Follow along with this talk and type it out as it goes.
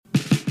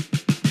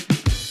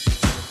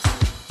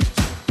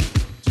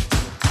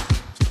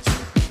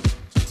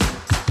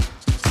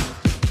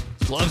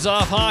Gloves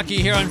Off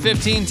Hockey here on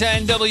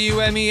 1510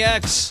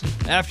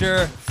 WMEX.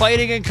 After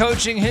fighting and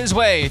coaching his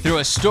way through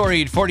a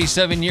storied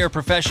 47-year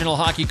professional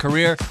hockey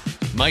career,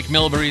 Mike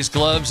Milbury's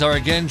gloves are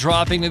again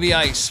dropping to the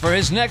ice for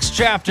his next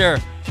chapter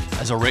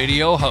as a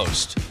radio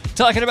host.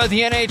 Talking about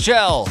the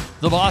NHL,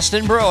 the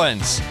Boston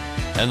Bruins,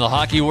 and the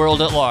hockey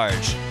world at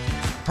large.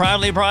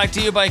 Proudly brought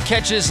to you by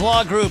Ketch's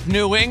Law Group,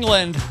 New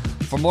England.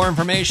 For more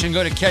information,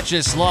 go to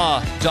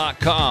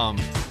ketcheslaw.com.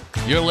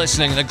 You're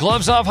listening to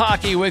Gloves Off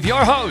Hockey with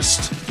your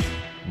host,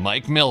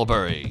 Mike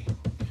Milbury.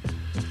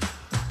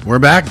 We're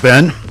back,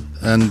 Ben,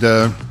 and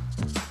we're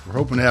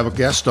hoping to have a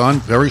guest on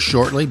very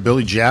shortly.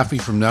 Billy Jaffe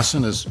from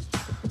Nesson has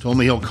told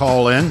me he'll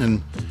call in,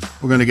 and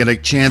we're going to get a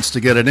chance to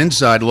get an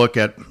inside look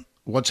at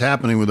what's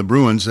happening with the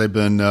Bruins. They've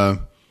been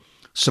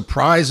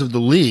surprise of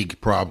the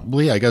league,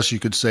 probably. I guess you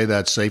could say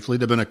that safely.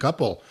 There have been a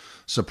couple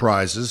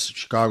surprises.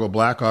 Chicago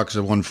Blackhawks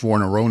have won 4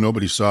 in a row.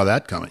 Nobody saw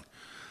that coming.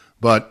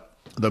 But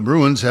the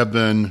Bruins have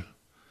been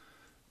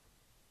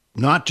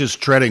not just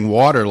treading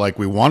water like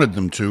we wanted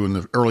them to in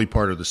the early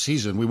part of the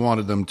season. We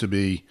wanted them to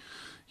be,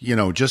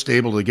 just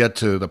able to get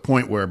to the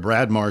point where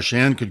Brad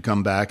Marchand could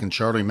come back and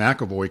Charlie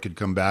McAvoy could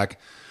come back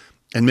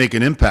and make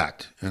an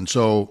impact. And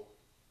so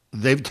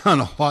they've done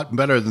a lot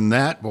better than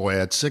that, boy,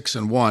 at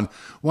 6-1.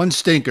 One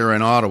stinker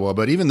in Ottawa,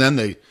 but even then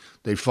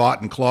they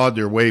fought and clawed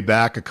their way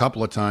back a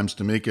couple of times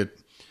to make it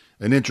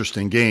an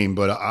interesting game.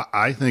 But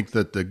I think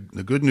that the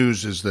good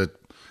news is that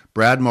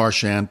Brad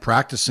Marchand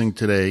practicing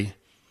today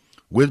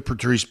with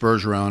Patrice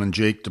Bergeron and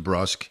Jake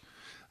DeBrusk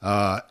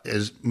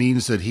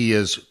means that he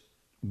is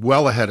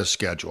well ahead of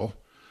schedule.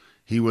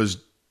 He was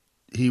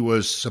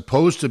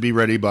supposed to be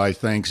ready by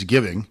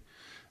Thanksgiving,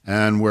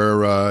 and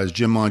we're, as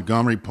Jim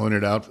Montgomery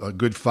pointed out, a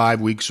good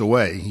 5 weeks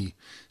away. He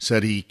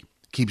said he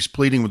keeps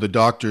pleading with the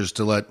doctors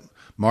to let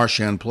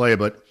Marchand play,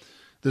 but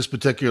this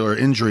particular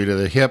injury to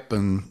the hip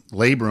and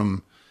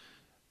labrum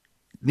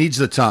needs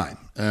the time.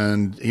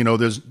 And,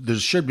 there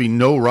should be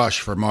no rush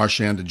for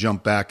Marchand to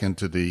jump back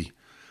into the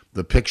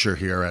picture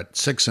here at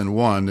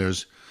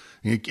 6-1.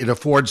 It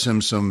affords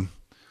him some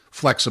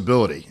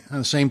flexibility. And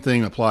the same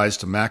thing applies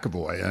to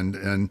McAvoy.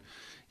 And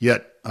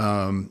yet,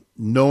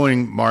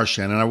 knowing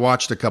Marchand, and I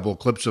watched a couple of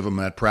clips of him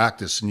at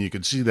practice, and you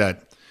could see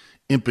that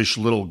impish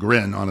little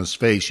grin on his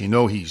face.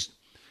 He's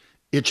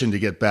itching to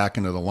get back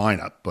into the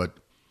lineup. But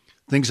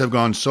things have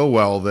gone so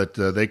well that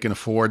they can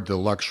afford the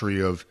luxury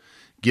of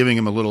giving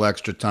him a little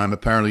extra time.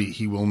 Apparently,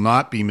 he will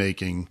not be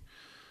making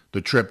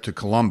the trip to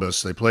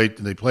Columbus. They play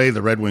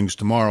the Red Wings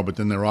tomorrow, but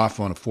then they're off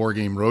on a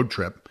 4-game road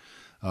trip.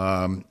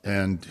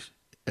 And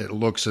it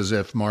looks as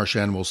if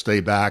Marchand will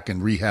stay back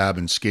and rehab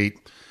and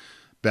skate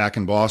back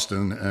in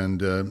Boston. And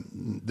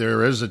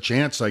there is a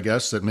chance, I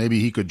guess, that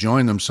maybe he could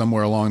join them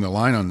somewhere along the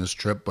line on this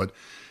trip. But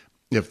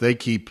if they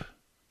keep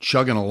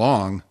chugging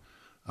along,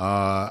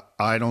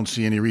 I don't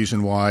see any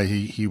reason why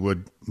he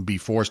would be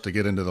forced to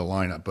get into the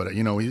lineup. But,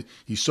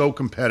 he's so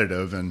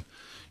competitive and,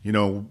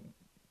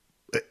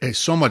 it's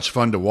so much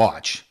fun to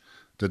watch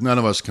that none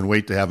of us can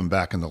wait to have him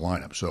back in the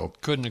lineup. So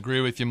couldn't agree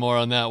with you more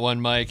on that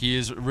one, Mike. He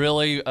is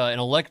really an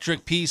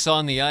electric piece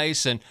on the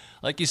ice, and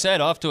like you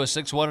said, off to a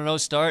 6-1-0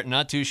 start,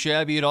 not too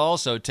shabby at all.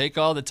 So take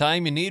all the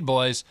time you need,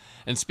 boys.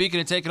 And speaking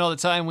of taking all the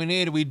time we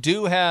need, we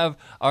do have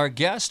our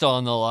guest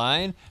on the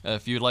line.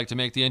 If you'd like to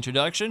make the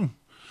introduction.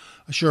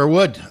 I sure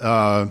would.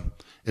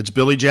 It's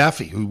Billy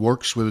Jaffe, who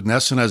works with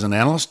Nesson as an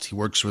analyst. He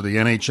works for the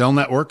NHL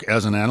Network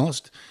as an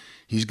analyst.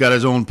 He's got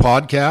his own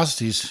podcast.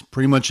 He's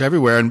pretty much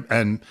everywhere,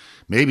 and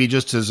maybe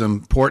just as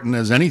important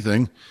as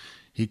anything,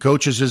 he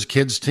coaches his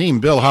kids' team.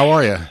 Bill, how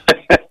are you?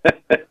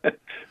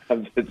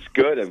 It's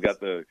good. I've got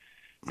the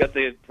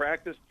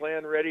practice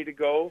plan ready to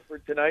go for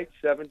tonight.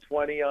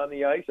 7:20 on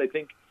the ice. I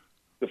think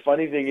the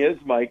funny thing is,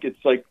 Mike,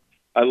 it's like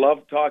I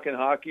love talking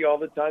hockey all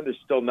the time. There's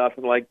still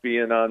nothing like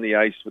being on the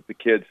ice with the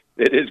kids.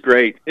 It is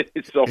great.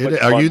 It's so much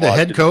fun. Are you the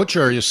head coach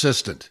or are you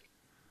assistant?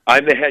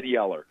 I'm the head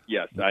yeller.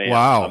 Yes, I am.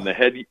 Wow. I'm the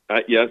head.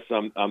 Yes,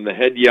 I'm the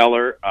head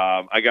yeller.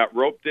 I got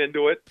roped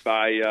into it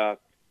by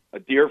a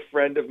dear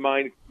friend of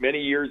mine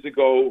many years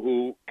ago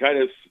who kind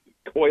of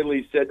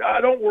coyly said,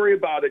 "Don't worry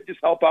about it.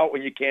 Just help out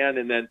when you can."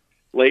 And then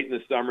late in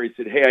the summer, he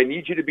said, "Hey, I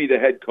need you to be the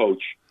head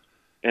coach."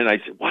 And I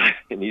said, "What?"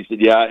 And he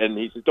said, "Yeah." And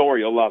he said, "Don't worry,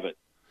 you'll love it."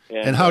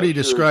 And how do you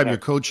describe your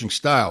coaching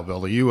style,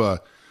 Bill? Are you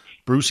a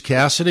Bruce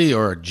Cassidy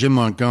or a Jim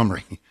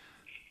Montgomery?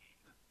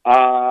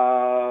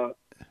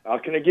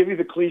 Can I give you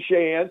the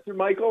cliche answer,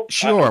 Michael?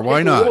 Sure,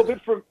 why not?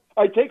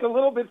 I take a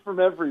little bit from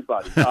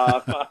everybody.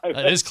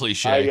 That is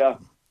cliche. I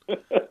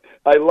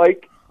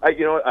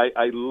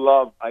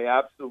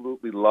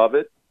absolutely love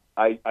it.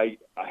 I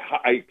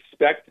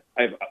expect,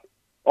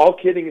 all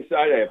kidding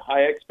aside, I have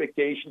high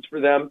expectations for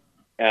them,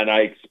 and I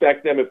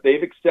expect them, if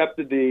they've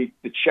accepted the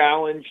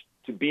challenge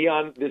to be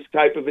on this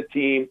type of a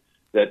team,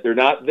 that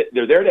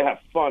they're there to have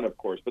fun, of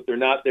course, but they're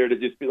not there to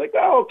just be like,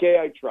 "Oh, okay,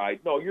 I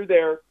tried." No, you're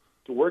there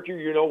to work your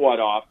you-know-what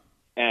off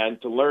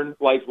and to learn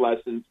life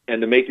lessons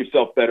and to make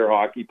yourself a better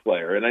hockey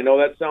player. And I know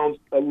that sounds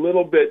a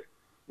little bit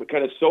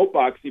kind of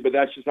soapboxy, but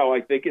that's just how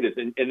I think it is.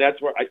 And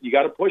that's where you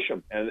got to push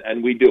them,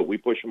 and we do. We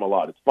push them a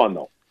lot. It's fun,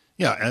 though.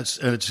 Yeah,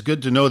 it's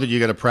good to know that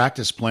you got a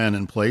practice plan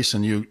in place,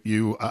 and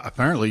you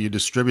apparently you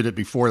distribute it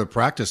before the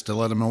practice to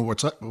let them know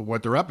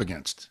what they're up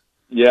against.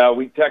 Yeah,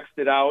 we text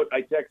it out.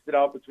 I text it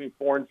out between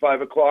 4 and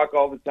 5 o'clock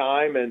all the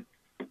time, and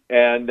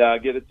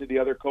get it to the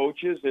other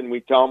coaches, and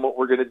we tell them what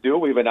we're going to do.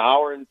 We have an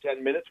hour and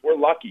 10 minutes. We're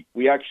lucky.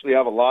 We actually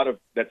have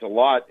that's a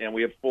lot, and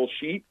we have full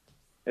sheet.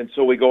 And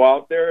so we go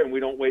out there, and we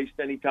don't waste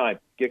any time.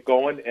 Get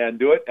going and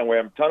do it, and we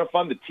have a ton of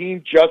fun. The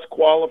team just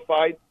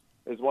qualified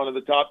as one of the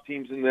top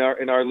teams in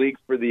our league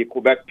for the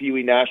Quebec Pee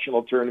Wee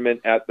National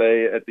Tournament at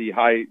the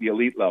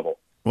elite level.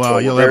 Well, so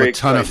you'll have a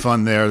ton excited. of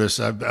fun there.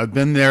 I've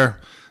been there,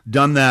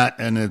 done that,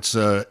 and it's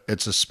a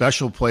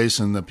special place,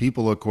 and the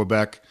people of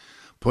Quebec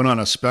put on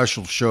a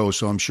special show,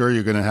 so I'm sure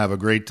you're going to have a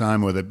great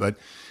time with it. But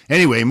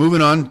anyway,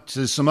 moving on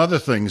to some other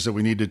things that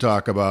we need to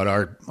talk about.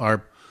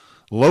 Our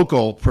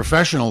local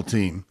professional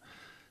team,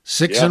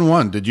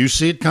 6-1. Did you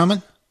see it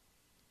coming?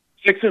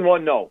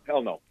 6-1, no.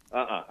 Hell no.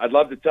 I'd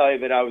love to tell you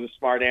that I was a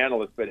smart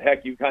analyst, but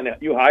heck, you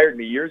hired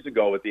me years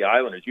ago with the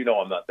Islanders. You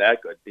know I'm not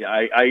that good.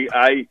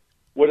 I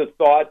would have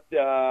thought, you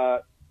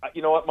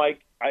know what, Mike?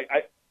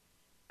 I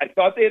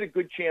thought they had a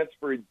good chance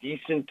for a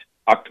decent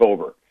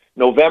October.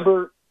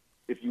 November,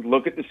 if you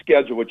look at the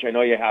schedule, which I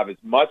know you have, is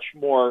much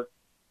more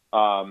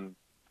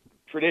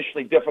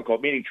traditionally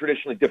difficult, meaning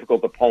traditionally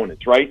difficult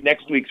opponents, right?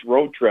 Next week's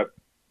road trip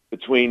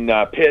between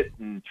Pitt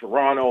and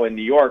Toronto and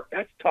New York,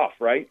 that's tough,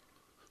 right?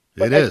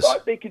 But It is. I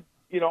thought they could,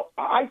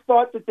 I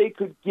thought that they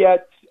could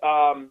get,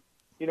 a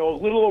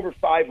little over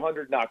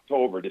 500 in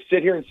October. To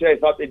sit here and say I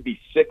thought they'd be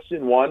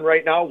 6-1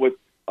 right now with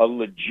a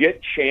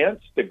legit chance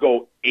to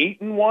go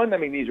 8-1. I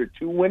mean, these are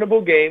two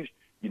winnable games.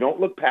 You don't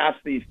look past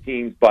these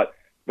teams, but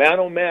man,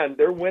 oh man,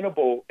 they're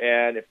winnable.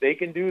 And if they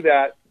can do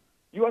that,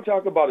 you want to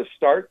talk about a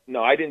start?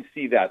 No, I didn't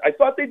see that. I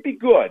thought they'd be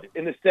good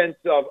in the sense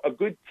of a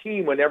good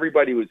team when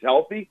everybody was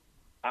healthy.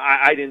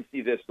 I didn't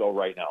see this, though,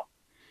 right now.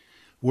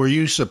 Were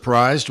you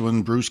surprised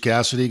when Bruce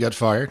Cassidy got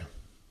fired?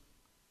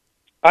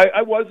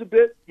 I was a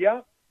bit, yeah,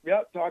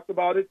 talked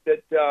about it,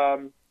 that,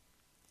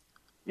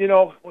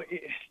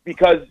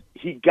 because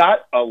he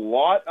got a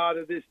lot out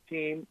of this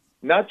team,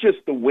 not just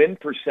the win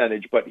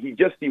percentage, but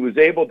he was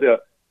able to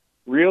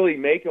really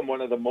make him one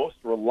of the most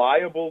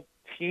reliable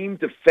team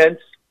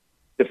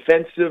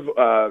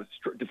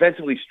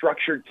defensively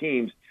structured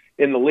teams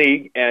in the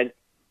league. And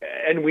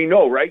we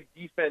know, right,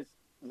 defense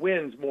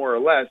wins more or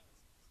less.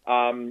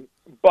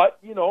 But,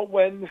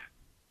 when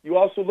you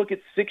also look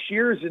at 6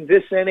 years in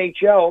this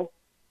NHL,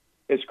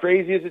 as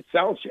crazy as it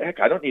sounds, heck,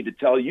 I don't need to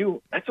tell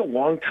you, that's a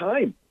long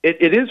time.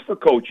 It is for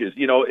coaches.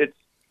 It's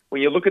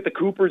when you look at the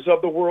Coopers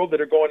of the world that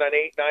are going on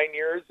 8-9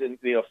 years, and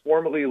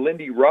formerly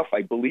Lindy Ruff,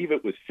 I believe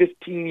it was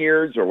 15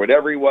 years or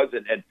whatever he was,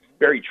 and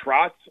Barry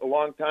Trotz a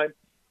long time.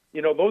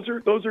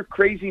 Those are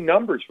crazy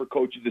numbers for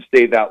coaches to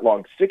stay that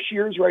long. 6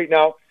 years right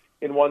now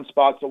in one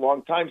spot's a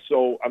long time.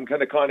 So I'm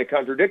going to kind of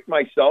contradict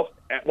myself.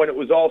 When it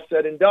was all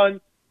said and done,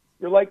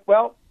 you're like,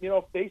 well,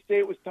 if they say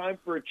it was time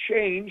for a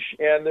change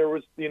and there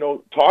was,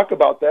 talk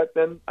about that,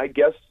 then I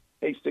guess,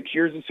 hey, 6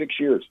 years is 6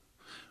 years.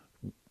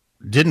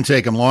 Didn't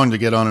take him long to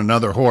get on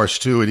another horse,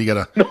 too, and he got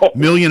a $1.5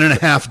 million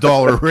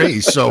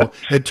raise, so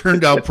it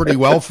turned out pretty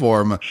well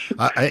for him.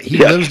 He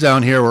lives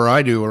down here where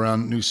I do,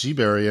 around New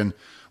Seabury, and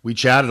we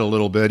chatted a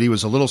little bit. He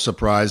was a little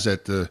surprised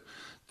at the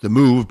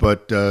move,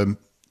 but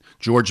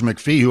George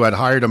McPhee, who had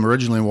hired him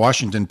originally in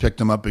Washington,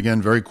 picked him up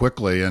again very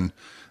quickly, and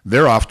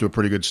they're off to a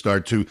pretty good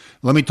start, too.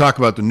 Let me talk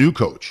about the new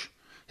coach.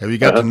 Have you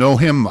got to know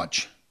him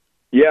much?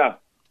 Yeah.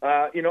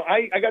 I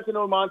got to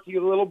know Monty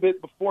a little bit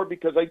before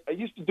because I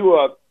used to do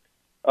a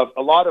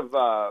lot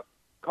of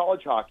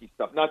college hockey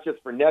stuff, not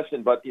just for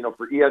Nesson, but,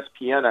 for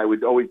ESPN. I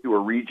would always do a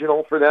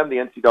regional for them, the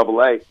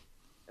NCAA.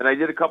 And I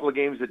did a couple of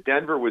games that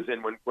Denver was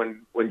in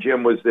when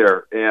Jim was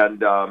there. And,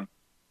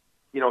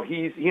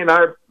 he and I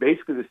are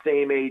basically the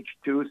same age,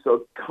 too.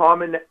 So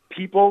common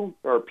people,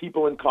 or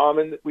people in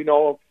common that we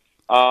know.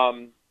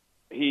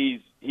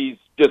 He's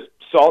just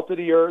salt of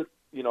the earth,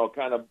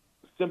 kind of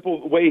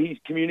simple way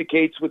he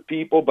communicates with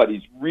people, but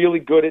he's really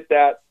good at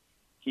that.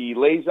 He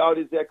lays out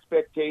his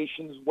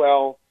expectations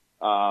well,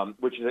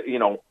 which is,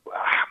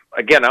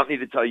 again, I don't need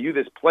to tell you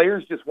this.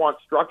 Players just want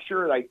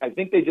structure, and I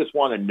think they just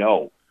want to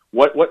know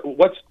what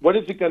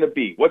is it going to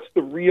be? What's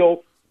the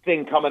real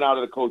thing coming out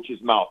of the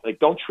coach's mouth? Like,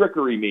 don't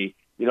trickery me,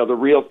 the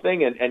real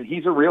thing. And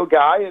he's a real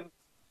guy, and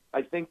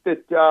I think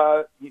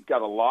that he's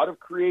got a lot of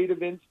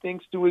creative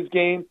instincts to his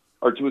game,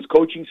 or to his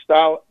coaching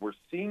style. We're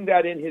seeing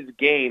that in his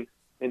game,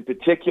 in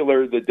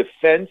particular, the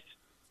defense.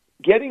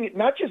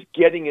 Not just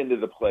getting into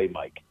the play,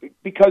 Mike,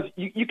 because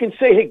you can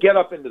say, hey, get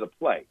up into the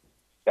play.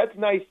 That's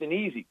nice and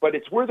easy, but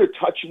it's where they're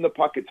touching the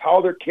puck. It's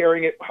how they're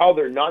carrying it, how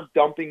they're not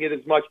dumping it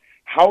as much,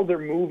 how they're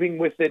moving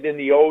with it in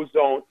the O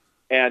zone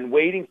and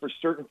waiting for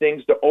certain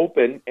things to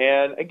open.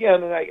 And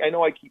again, I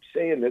know I keep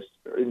saying this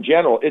in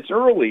general, it's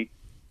early,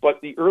 but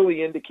the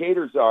early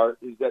indicators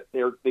is that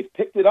they've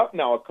picked it up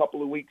now a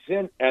couple of weeks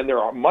in, and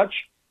they're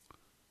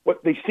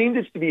what they seem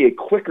to be a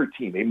quicker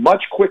team, a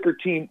much quicker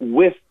team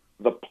with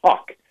the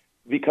puck,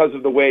 because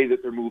of the way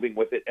that they're moving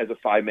with it as a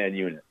five-man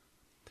unit.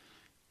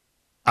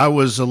 I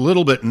was a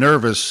little bit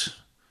nervous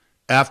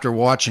after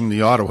watching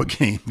the Ottawa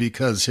game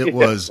because they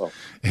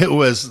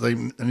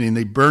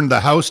burned the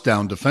house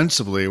down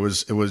defensively. It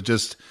was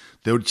just,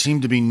 there would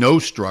seem to be no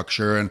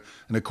structure. And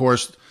of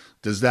course,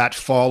 does that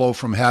follow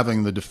from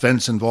having the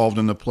defense involved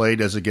in the play?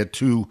 Does it get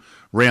too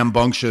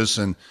rambunctious?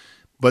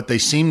 But they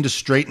seemed to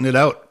straighten it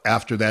out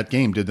after that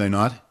game, did they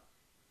not?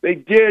 They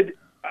did.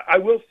 I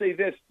will say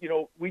this,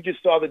 we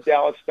just saw the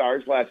Dallas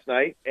Stars last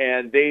night,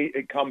 and they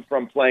had come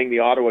from playing the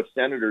Ottawa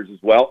Senators as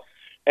well.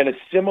 And a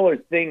similar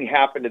thing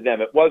happened to them.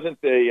 It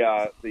wasn't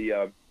the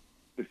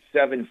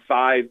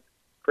 7-5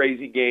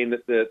 crazy game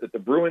that the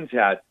Bruins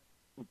had,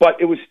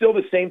 but it was still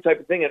the same type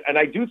of thing. And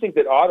I do think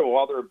that Ottawa,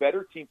 while they're a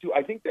better team too,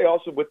 I think they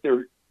also, with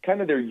their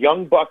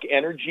young buck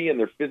energy and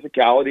their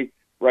physicality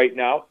right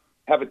now,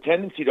 have a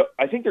tendency to.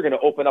 I think they're going to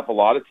open up a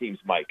lot of teams,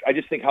 Mike. I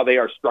just think how they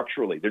are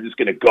structurally, they're just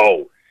going to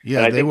go.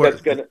 Yeah, they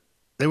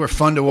were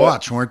fun to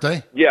watch, weren't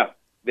they? Yeah.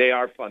 They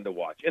are fun to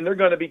watch, and they're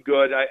going to be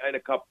good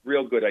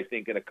real good, I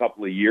think, in a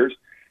couple of years.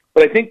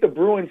 But I think the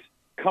Bruins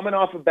coming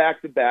off of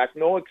back-to-back,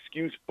 no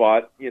excuse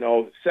but,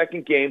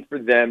 second game for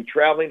them,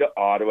 traveling to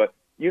Ottawa.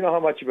 You know how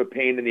much of a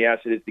pain in the ass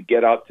it is to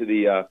get out to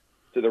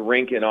the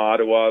rink in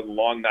Ottawa,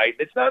 long night.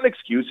 It's not an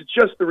excuse. It's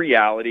just the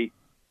reality.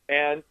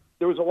 And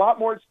there was a lot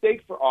more at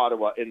stake for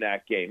Ottawa in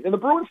that game. And the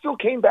Bruins still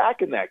came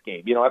back in that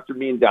game, after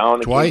being down.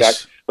 And twice. Came back.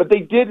 But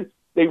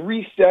they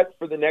reset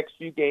for the next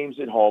few games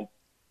at home.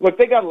 Look,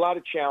 they got a lot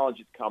of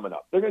challenges coming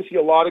up. They're going to see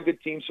a lot of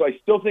good teams, so I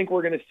still think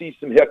we're going to see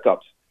some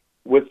hiccups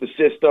with the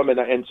system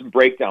and some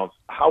breakdowns.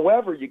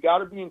 However, you got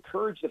to be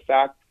encouraged the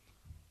fact,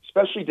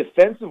 especially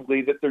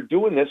defensively, that they're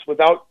doing this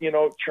without,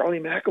 Charlie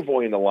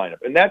McAvoy in the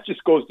lineup. And that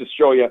just goes to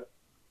show you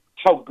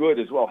how good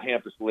as well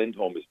Hampus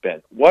Lindholm has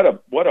been. What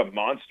a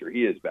monster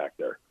he is back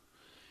there.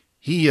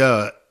 He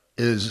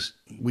is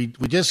 – we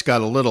just got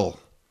a little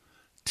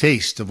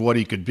taste of what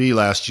he could be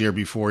last year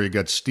before he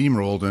got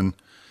steamrolled, and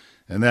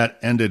that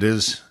ended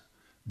his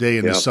day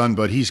in the sun.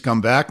 But he's come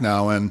back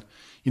now, and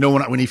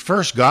when he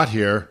first got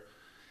here,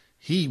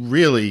 he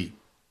really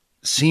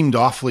seemed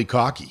awfully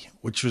cocky,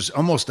 which was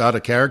almost out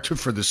of character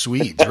for the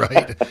Swedes,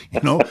 right?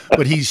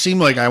 But he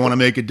seemed like, I want to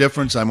make a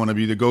difference. I want to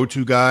be the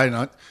go-to guy,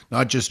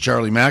 not just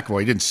Charlie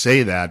McAvoy. He didn't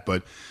say that,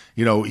 but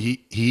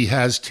he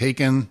has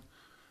taken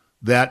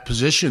that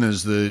position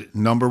as the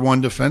number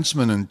one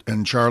defenseman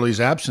in Charlie's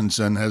absence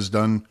and has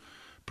done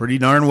pretty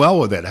darn well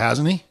with it,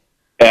 hasn't he?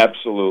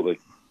 Absolutely.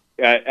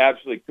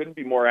 Absolutely. Couldn't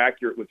be more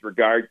accurate with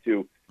regard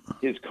to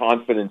his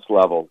confidence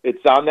level.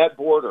 It's on that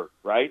border,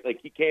 right? Like,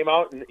 he came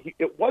out and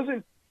it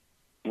wasn't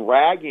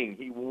bragging.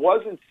 He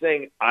wasn't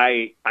saying,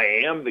 I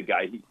am the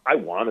guy. I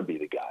want to be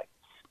the guy.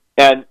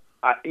 And,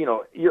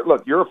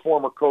 you're a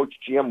former coach,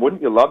 GM.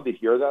 Wouldn't you love to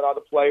hear that out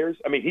of the players?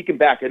 I mean, he can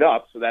back it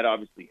up, so that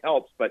obviously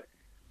helps. But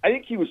I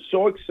think he was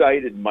so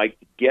excited, Mike,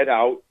 to get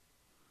out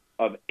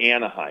of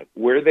Anaheim,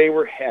 where they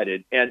were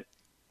headed. And,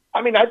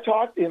 I mean, I've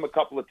talked to him a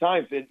couple of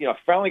times, and,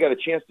 finally got a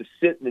chance to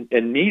sit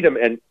and meet him,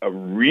 and a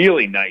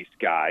really nice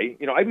guy.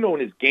 I've known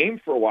his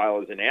game for a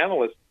while as an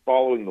analyst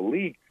following the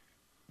league,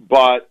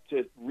 but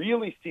to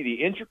really see the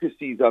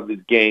intricacies of his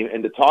game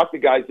and to talk to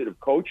guys that have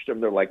coached him,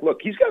 they're like,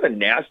 look, he's got a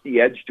nasty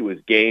edge to his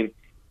game.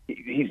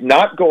 He's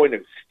not going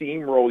to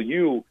steamroll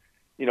you,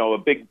 a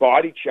big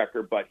body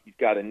checker, but he's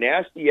got a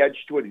nasty edge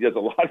to it. He does a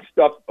lot of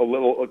stuff a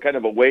little kind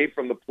of away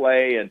from the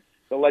play, and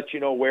he'll let you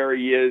know where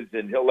he is,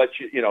 and he'll let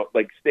you,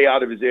 stay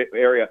out of his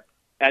area.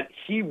 And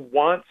he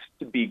wants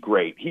to be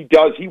great. He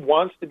does. He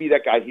wants to be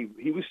that guy.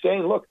 He was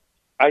saying, look,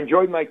 I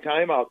enjoyed my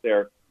time out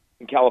there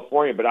in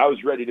California, but I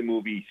was ready to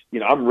move east.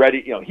 I'm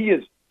ready.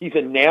 He's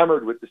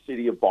enamored with the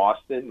city of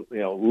Boston,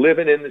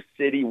 living in the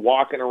city,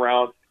 walking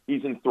around.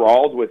 He's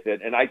enthralled with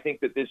it. And I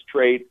think that this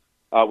trade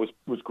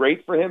was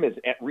great for him, has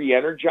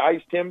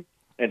re-energized him.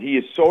 And he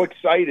is so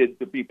excited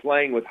to be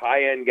playing with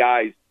high-end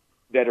guys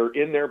that are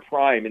in their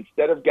prime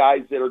instead of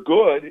guys that are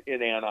good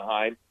in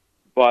Anaheim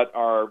but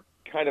are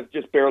kind of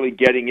just barely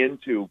getting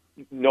into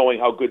knowing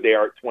how good they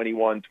are at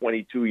 21,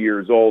 22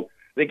 years old.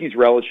 I think he's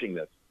relishing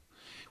this.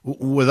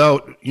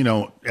 Without,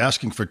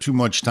 asking for too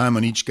much time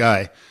on each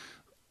guy,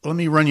 let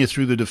me run you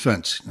through the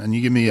defense, and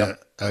you give me a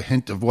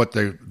hint of what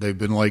they've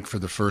been like for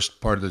the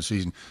first part of the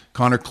season.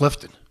 Connor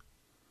Clifton.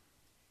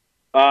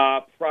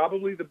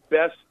 Probably the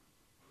best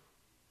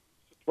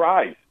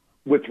surprise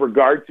with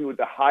regard to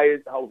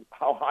how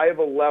high of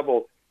a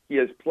level he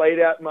has played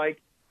at, Mike.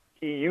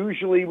 He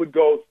usually would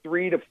go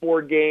 3 to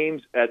 4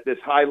 games at this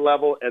high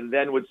level and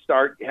then would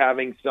start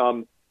having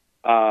some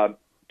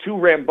too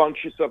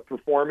rambunctious of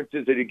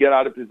performances that he'd get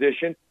out of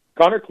position.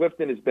 Connor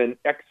Clifton has been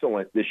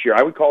excellent this year.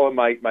 I would call him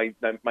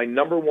my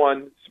number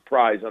one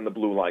surprise on the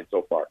blue line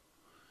so far.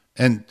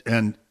 And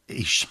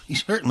he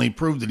certainly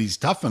proved that he's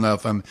tough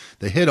enough.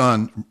 The hit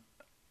on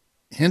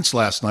Hintz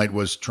last night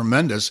was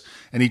tremendous,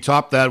 and he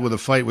topped that with a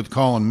fight with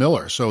Colin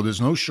Miller. So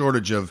there's no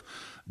shortage of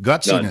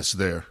gutsiness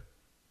there.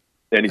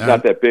 And he's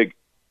not that big.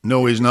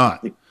 No, he's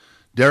not.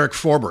 Derek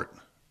Forbort.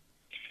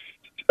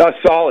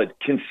 Solid,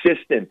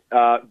 consistent,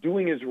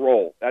 doing his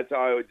role. That's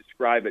how I would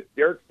describe it.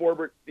 Derek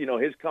Forbort,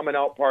 his coming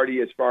out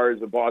party as far as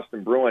the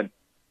Boston Bruin,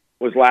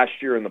 was last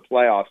year in the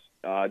playoffs.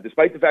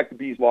 Despite the fact the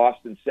Bees lost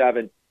in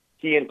 7,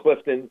 he and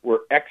Clifton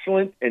were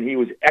excellent, and he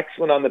was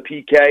excellent on the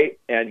PK,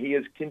 and he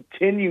has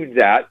continued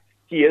that.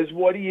 He is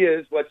what he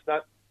is.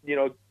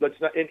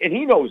 And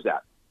he knows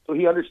that. So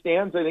he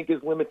understands, I think,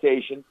 his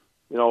limitation.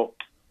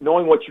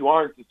 Knowing what you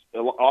aren't is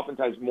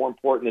oftentimes more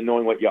important than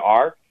knowing what you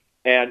are.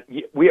 And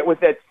with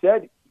that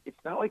said,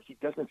 it's not like he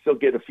doesn't still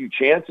get a few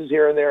chances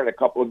here and there and a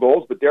couple of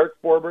goals, but Derek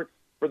Forbert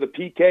for the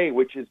PK,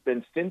 which has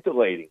been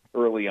scintillating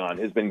early on,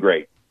 has been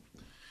great.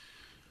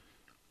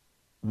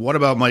 What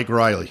about Mike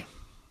Riley?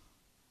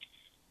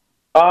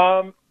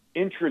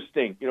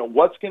 Interesting.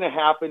 What's going to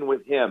happen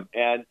with him?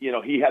 And,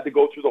 he had to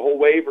go through the whole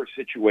waiver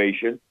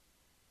situation.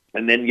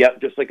 And then,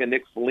 just like a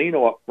Nick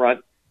Foligno up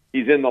front,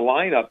 he's in the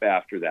lineup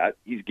after that.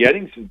 He's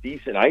getting some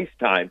decent ice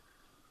time.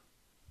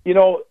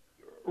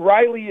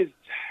 Riley is,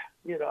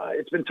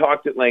 it's been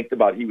talked at length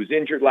about. He was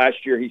injured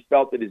last year. He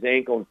felt that his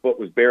ankle and foot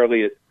was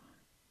barely at,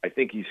 I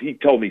think he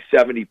told me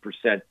 70%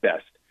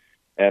 best.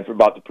 And for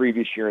about the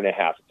previous year and a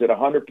half. It's at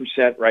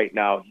 100% right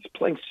now. He's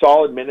playing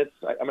solid minutes.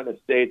 I'm going to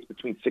say it's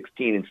between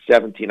 16 and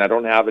 17. I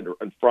don't have it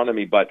in front of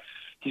me, but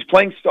he's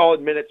playing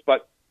solid minutes.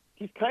 But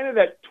he's kind of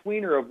that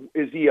tweener of,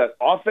 is he an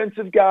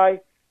offensive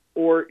guy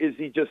or is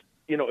he just,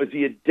 is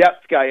he a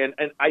depth guy?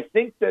 And I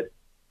think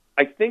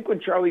when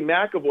Charlie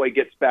McAvoy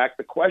gets back,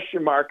 the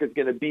question mark is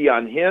going to be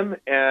on him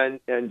and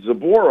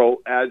Zboril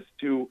as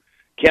to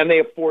can they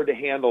afford to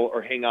handle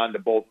or hang on to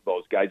both of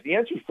those guys. The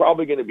answer is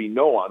probably going to be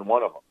no on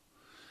one of them.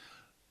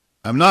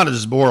 I'm not a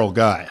Zboril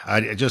guy.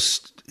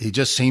 He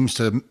just seems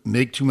to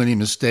make too many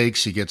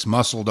mistakes. He gets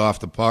muscled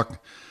off the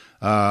puck.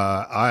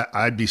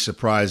 I'd be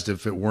surprised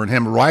if it weren't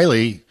him.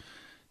 Riley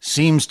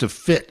seems to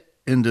fit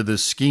into the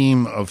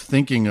scheme of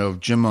thinking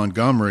of Jim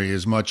Montgomery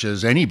as much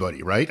as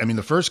anybody, right? I mean,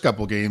 the first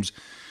couple games,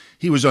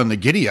 he was on the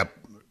giddy-up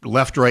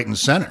left, right, and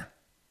center.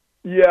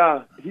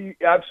 Yeah, he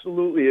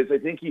absolutely is. I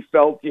think he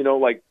felt,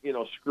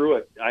 screw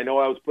it. I know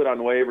I was put on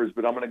waivers,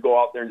 but I'm going to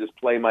go out there and just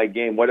play my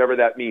game, whatever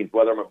that means,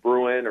 whether I'm a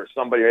Bruin or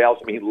somebody else.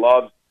 I mean,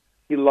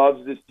 he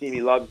loves this team.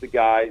 He loves the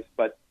guys,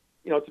 but,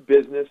 it's a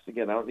business.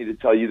 Again, I don't need to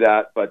tell you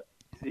that, but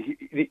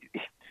the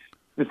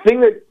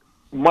thing that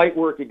might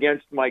work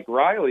against Mike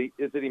Riley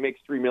is that he makes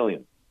 $3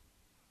 million.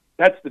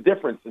 That's the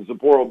difference. And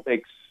Zboril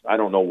makes, I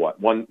don't know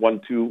what,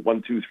 1.2,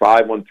 1.25,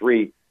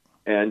 1.3.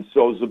 And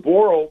so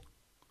Zboril,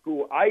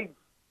 who I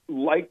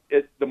liked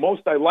it the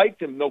most, I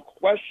liked him, no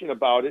question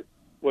about it,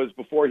 was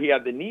before he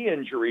had the knee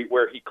injury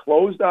where he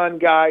closed on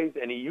guys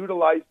and he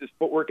utilized his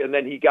footwork and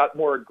then he got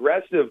more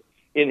aggressive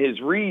in his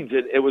reads.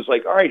 It was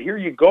like, all right, here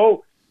you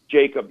go,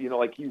 Jacob.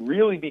 He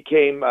really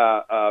became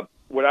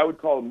what I would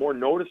call a more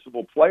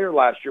noticeable player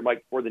last year,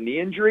 Mike, before the knee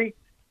injury.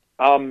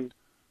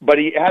 But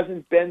he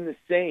hasn't been the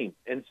same.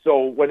 And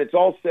so when it's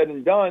all said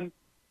and done,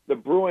 the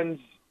Bruins,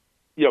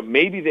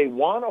 maybe they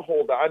want to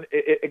hold on.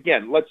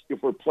 Again,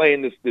 if we're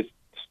playing this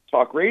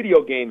talk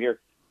radio game here,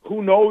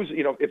 who knows,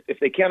 if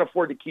they can't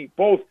afford to keep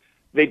both,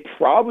 they'd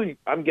probably,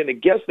 I'm going to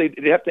guess they'd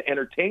have to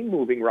entertain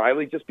moving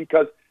Riley just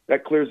because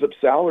that clears up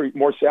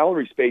more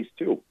salary space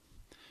too.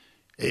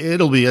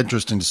 It'll be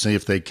interesting to see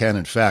if they can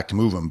in fact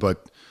move him,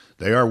 but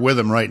they are with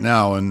him right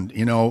now. And,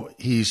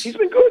 he's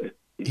been good.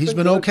 He's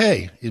been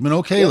okay. He's been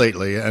okay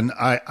lately. And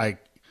I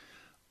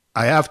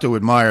have to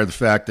admire the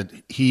fact that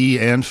he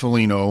and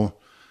Foligno,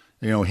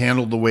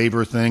 handled the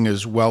waiver thing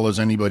as well as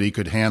anybody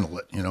could handle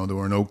it. There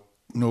were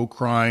no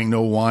crying,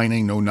 no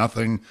whining, no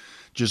nothing,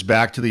 just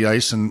back to the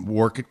ice and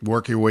work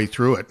your way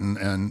through it.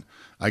 And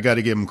I got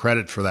to give him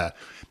credit for that.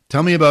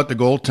 Tell me about the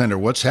goaltender.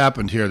 What's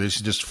happened here? This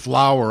just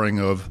flowering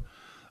of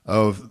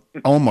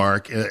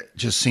Ullmark. It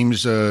just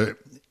seems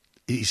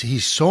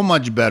he's so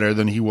much better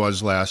than he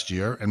was last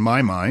year, in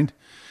my mind.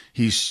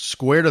 He's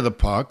square to the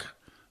puck,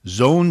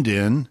 zoned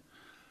in,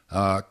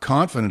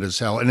 confident as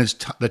hell. And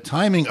the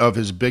timing of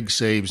his big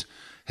saves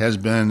has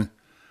been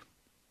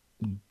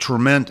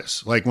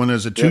tremendous. Like when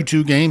there's a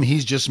 2-2 game,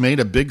 he's just made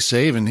a big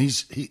save and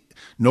he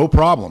no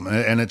problem.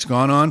 And it's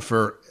gone on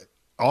for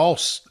all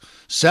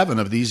 7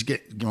 of these.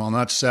 Well,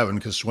 not 7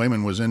 because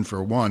Swayman was in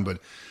for 1, but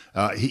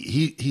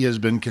he has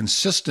been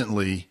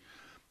consistently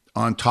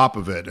on top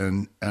of it.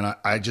 And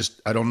I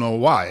don't know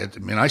why.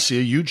 I see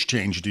a huge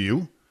change. Do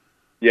you?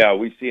 Yeah,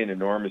 we see an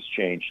enormous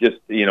change. Just,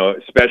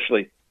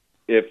 especially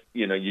if,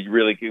 you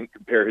really can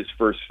compare his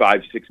first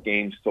 5-6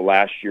 games to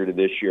last year to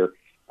this year.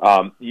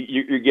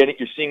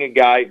 You're seeing a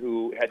guy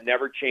who had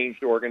never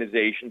changed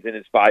organizations in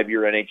his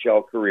 5-year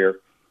NHL career,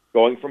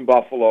 going from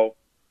Buffalo,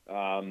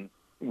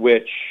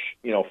 which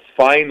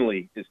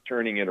finally is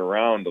turning it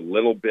around a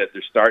little bit.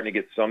 They're starting to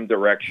get some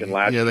direction.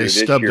 Last year, they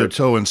stubbed their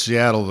toe in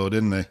Seattle, though,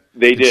 didn't they?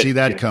 They did see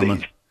that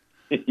coming.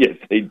 Yes,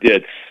 they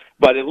did.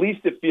 But at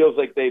least it feels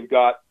like they've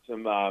got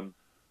some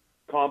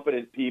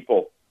competent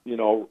people,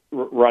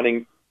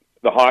 running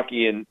the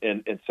hockey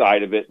and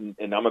side of it,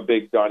 and I'm a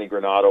big Donnie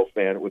Granato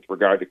fan with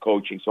regard to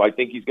coaching, so I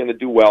think he's going to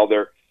do well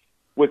there.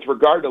 With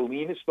regard to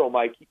Linus, though,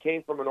 Mike, he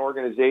came from an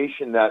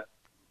organization that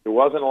there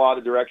wasn't a lot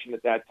of direction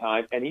at that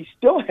time, and he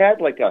still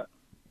had like a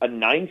a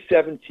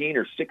 917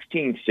 or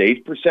 16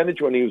 save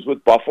percentage when he was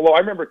with Buffalo. I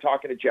remember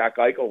talking to Jack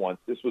Eichel once.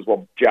 This was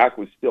while Jack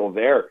was still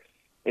there.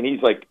 And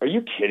he's like, are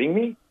you kidding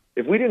me?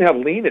 If we didn't have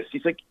Linus,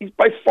 he's like, he's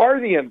by far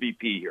the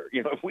MVP here.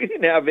 You know, if we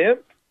didn't have him,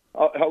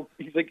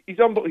 he's like,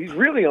 he's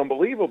really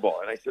unbelievable.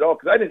 And I said, oh,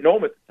 because I didn't know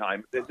him at the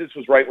time. This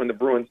was right when the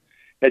Bruins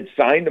had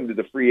signed him to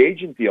the free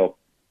agent deal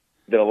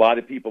that a lot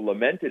of people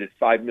lamented at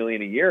 $5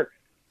 million a year.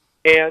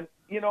 And,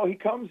 you know, he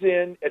comes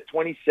in at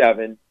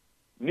 27,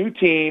 new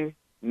team,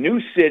 new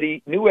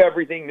city, new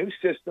everything, new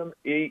system.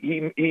 I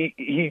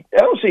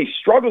don't say he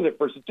struggles at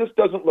first. It just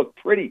doesn't look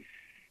pretty.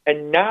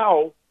 And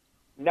now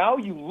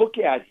you look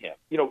at him.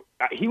 You know,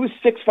 he was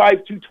 6'5",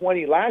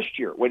 220 last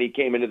year when he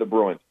came into the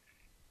Bruins.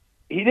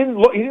 He didn't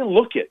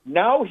look it.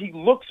 Now he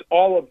looks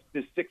all of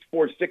the 6'4",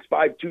 6'5",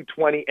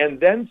 220, and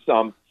then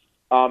some.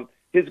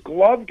 His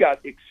glove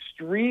got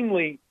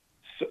extremely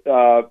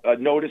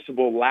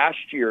noticeable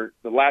last year,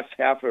 the last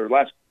half or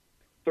last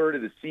third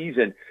of the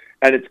season,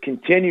 and it's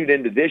continued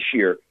into this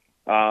year.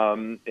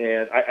 And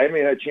I haven't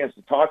had a chance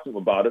to talk to him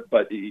about it,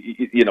 but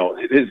you know,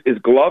 his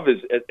glove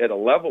is at a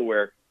level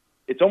where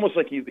it's almost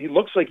like he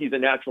looks like he's a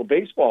natural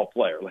baseball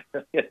player. Like,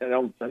 I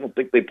don't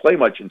think they play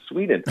much in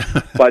Sweden,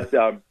 but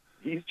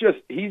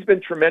he's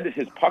been tremendous.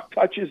 His puck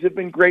touches have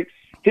been great.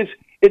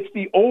 It's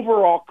the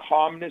overall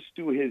calmness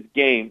to his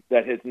game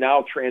that has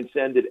now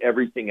transcended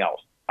everything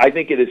else. I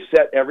think it has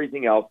set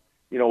everything else.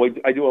 You know,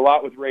 I do a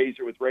lot with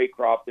Razor, with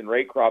Raycroft, and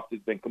Raycroft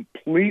has been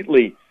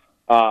completely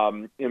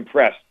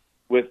impressed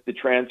with the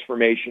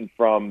transformation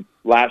from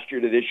last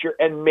year to this year.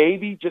 And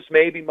maybe, just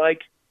maybe,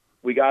 Mike,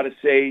 we got to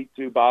say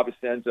to Bob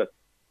Essenza,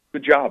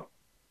 good job.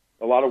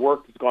 A lot of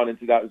work has gone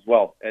into that as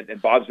well. And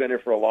Bob's been here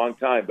for a long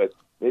time, but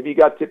maybe you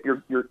got to tip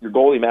your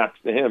goalie max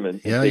to him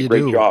and say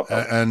great job.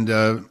 And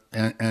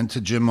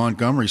to Jim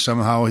Montgomery,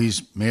 somehow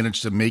he's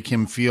managed to make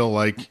him feel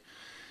like,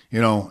 you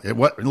know, it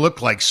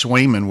looked like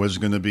Swayman was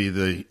going to be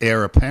the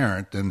heir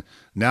apparent, and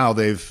now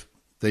they've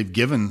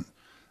given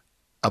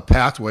a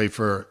pathway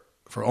for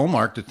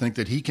Omar to think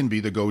that he can be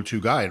the go-to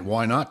guy, and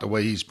why not the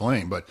way he's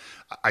playing? But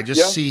I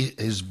just see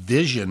his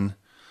vision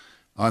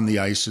on the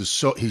ice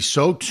he's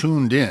so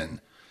tuned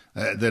in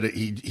that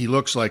he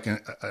looks like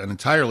an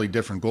entirely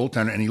different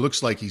goaltender, and he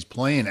looks like he's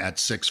playing at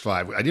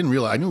 6'5". I didn't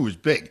realize. I knew he was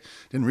big.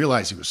 Didn't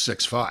realize he was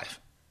 6'5".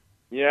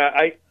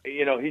 Yeah,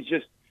 he's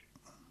just.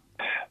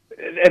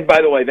 And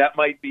by the way, that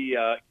might be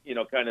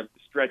kind of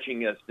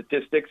stretching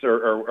statistics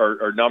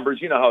or numbers.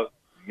 You know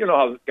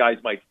how guys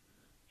might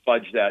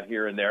fudge that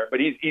here and there, but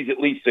he's at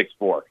least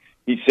 6'4".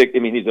 He's six. I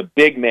mean, he's a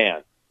big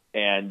man,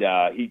 and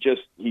he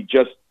just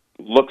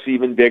looks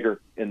even bigger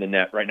in the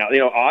net right now. You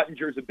know,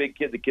 Ottinger's a big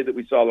kid, the kid that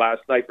we saw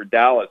last night for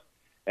Dallas,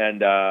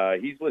 and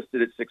he's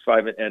listed at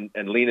 6'5",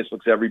 and Linus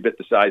looks every bit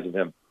the size of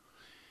him.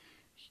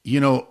 You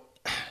know,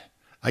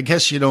 I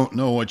guess you don't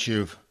know what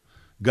you've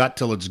got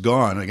till it's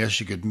gone. I guess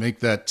you could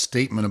make that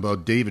statement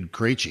about David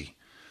Krejci.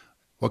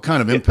 What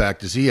kind of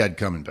impact has he had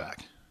coming back?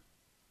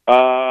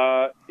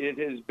 It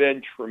has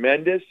been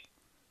tremendous.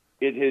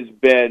 It has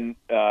been.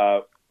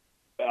 I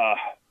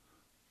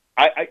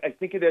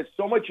think it has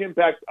so much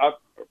impact.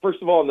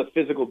 First of all, in the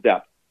physical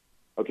depth.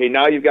 Okay,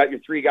 now you've got your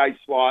three guys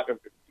slot. You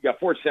got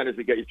four centers.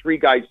 You got your three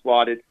guys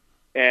slotted,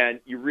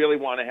 and you really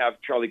want to have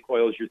Charlie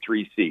Coyle as your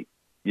 3C.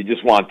 You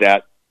just want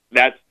that.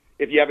 That's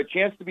if you have a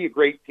chance to be a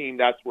great team.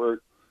 That's where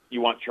you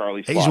want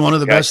Charlie. He's one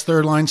of the best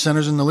third line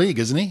centers in the league,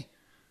 isn't he?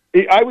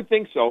 I would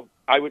think so.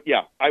 I would.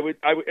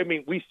 I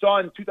mean, we saw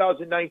in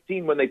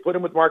 2019 when they put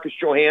him with Marcus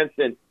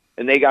Johansson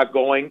and they got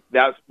going.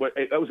 That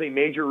was a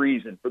major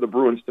reason for the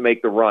Bruins to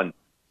make the run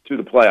to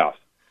the playoffs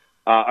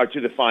or to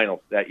the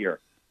finals that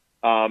year.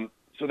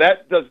 So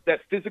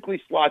that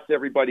physically slots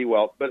everybody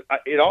well, but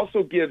it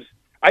also gives.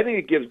 I think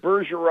it gives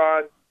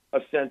Bergeron a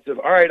sense of,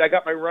 all right, I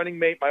got my running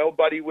mate, my old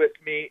buddy with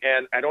me,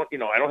 and I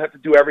don't have to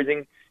do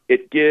everything.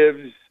 It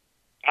gives.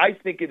 I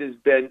think it has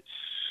been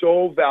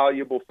so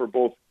valuable for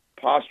both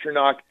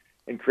Pastrnak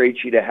and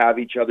Krejci to have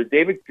each other.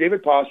 David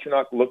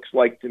Pastrnak looks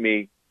like to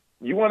me,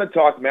 you want to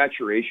talk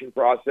maturation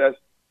process,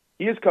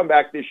 he has come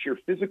back this year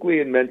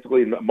physically and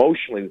mentally and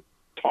emotionally,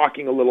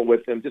 talking a little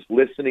with him, just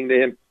listening to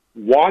him,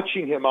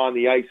 watching him on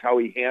the ice, how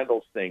he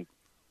handles things.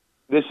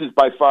 This is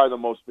by far the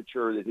most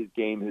mature that his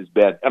game has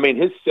been. I mean,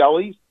 his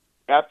sellies,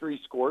 after he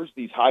scores,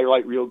 these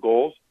highlight reel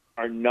goals,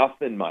 are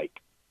nothing, Mike.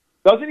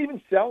 Doesn't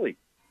even selly.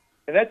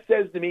 And that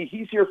says to me,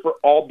 he's here for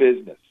all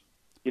business.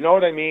 You know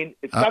what I mean?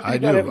 It's not that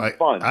he's not having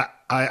fun.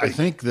 I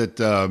think that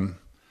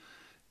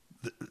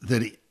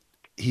that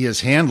he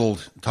has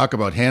handled, talk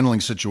about handling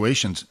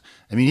situations.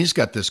 I mean, he's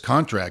got this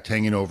contract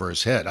hanging over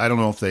his head. I don't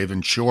know if they've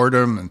insured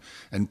him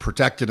and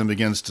protected him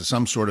against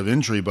some sort of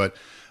injury, but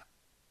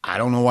I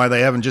don't know why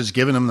they haven't just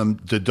given him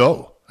the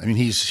dough. I mean,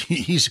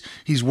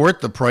 he's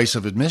worth the price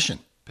of admission.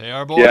 Pay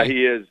our boy. Yeah,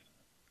 he is.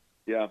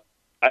 Yeah.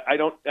 I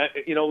don't,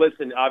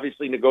 listen,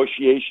 obviously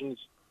negotiations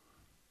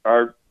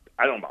are,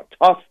 I don't know about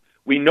tough.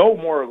 We know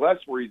more or less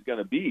where he's going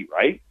to be,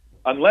 right?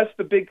 Unless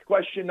the big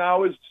question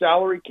now is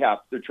salary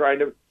cap. They're trying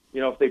to,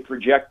 if they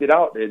project it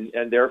out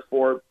and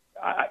therefore,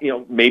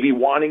 maybe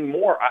wanting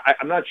more.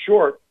 I'm not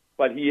sure,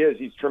 but he is.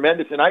 He's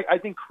tremendous. And I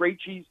think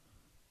Krejci's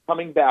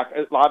coming back.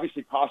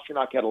 Obviously,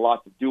 Pasternak had a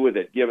lot to do with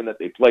it, given that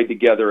they played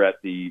together at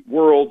the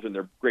Worlds and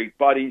they're great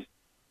buddies.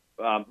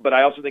 But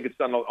I also think it's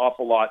done an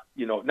awful lot,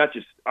 not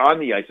just on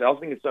the ice. I also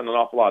think it's done an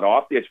awful lot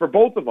off the ice for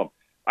both of them.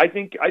 I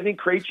think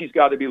Krejci's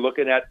got to be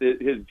looking at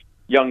his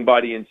young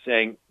buddy and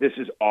saying, "This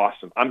is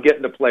awesome. I'm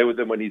getting to play with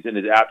him when he's in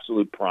his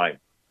absolute prime."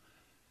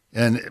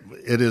 And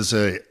it's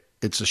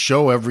a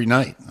show every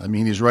night. I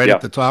mean, he's right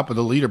at the top of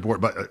the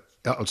leaderboard, but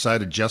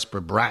outside of Jesper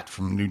Bratt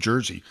from New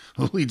Jersey,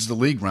 who leads the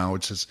league now,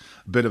 which is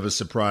a bit of a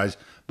surprise.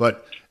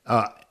 But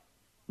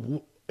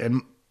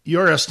in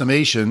your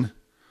estimation,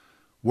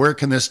 where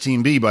can this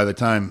team be by the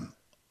time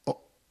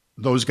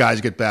those guys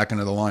get back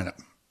into the lineup?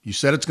 You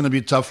said it's going to be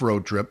a tough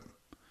road trip.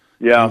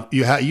 Yeah.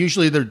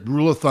 Usually the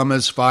rule of thumb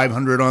is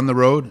 500 on the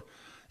road.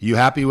 You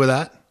happy with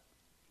that?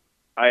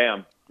 I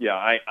am. Yeah,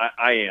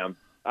 I am.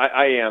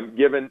 I am,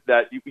 given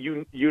that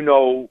you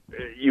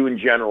in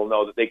general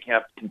know that they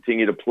can't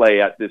continue to play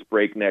at this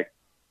breakneck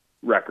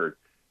record.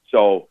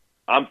 So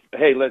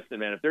hey, listen,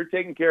 man, if they're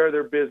taking care of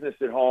their business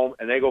at home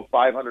and they go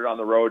 500 on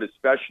the road,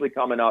 especially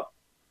coming up,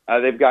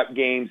 they've got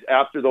games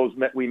after those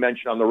we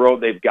mentioned on the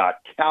road. They've got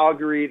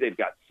Calgary, they've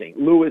got St.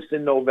 Louis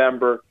in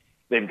November,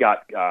 they've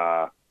got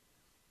I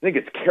think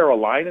it's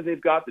Carolina. They've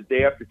got the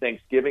day after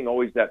Thanksgiving,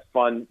 always that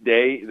fun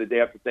day, the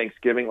day after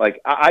Thanksgiving. Like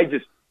I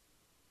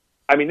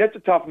mean, that's a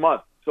tough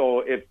month.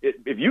 So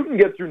if you can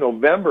get through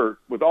November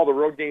with all the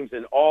road games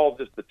and all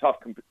just the tough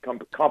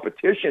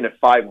competition at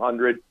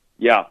 500,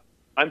 yeah,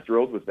 I'm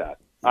thrilled with that.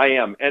 I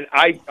am. And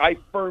I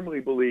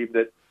firmly believe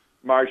that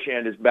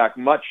Marchand is back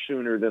much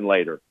sooner than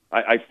later.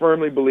 I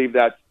firmly believe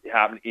that's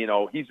happening.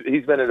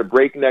 He's been at a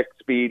breakneck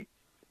speed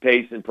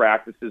pace in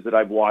practices that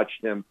I've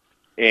watched him.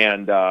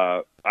 And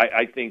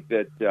I think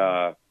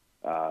that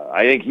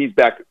I think he's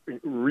back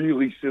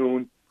really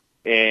soon.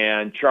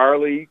 And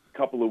Charlie, a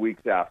couple of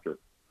weeks after.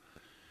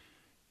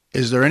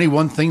 Is there any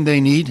one thing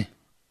they need?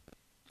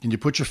 Can you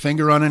put your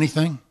finger on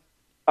anything?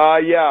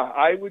 Yeah,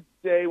 I would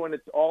say when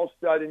it's all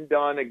said and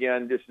done,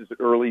 again, this is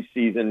early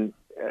season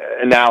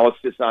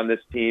analysis on this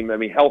team. I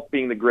mean, health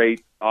being the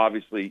great,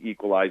 obviously,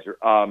 equalizer.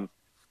 I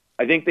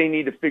think they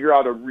need to figure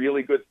out a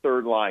really good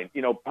third line.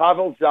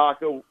 Pavel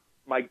Zacha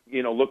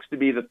looks to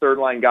be the third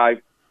line guy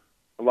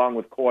along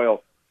with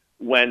Coyle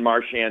when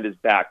Marchand is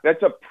back.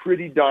 That's a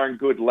pretty darn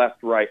good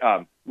left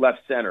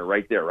center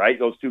right there, right?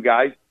 Those two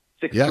guys.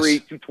 6'3", yes.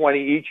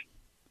 220 each.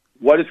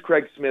 What does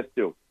Craig Smith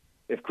do?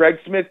 If Craig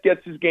Smith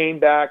gets his game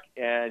back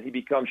and he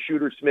becomes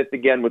Shooter Smith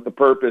again with the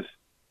purpose,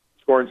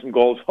 scoring some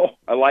goals,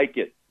 I like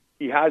it.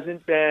 He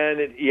hasn't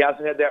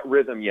had that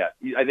rhythm yet.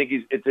 I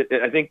think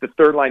the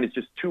third line is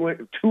just too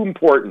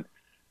important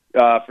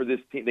for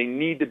this team. They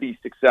need to be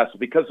successful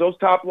because those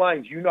top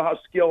lines, how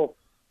skilled.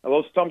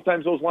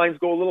 Sometimes those lines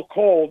go a little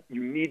cold.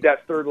 You need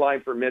that third line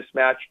for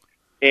mismatch.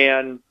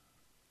 And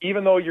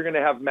even though you're going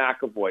to have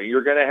McAvoy,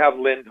 you're going to have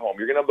Lindholm,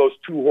 you're going to have those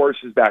two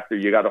horses back there.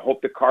 You got to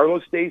hope that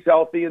Carlos stays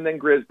healthy and then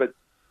Grizz. But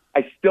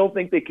I still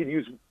think they could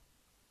use.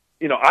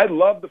 I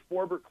love the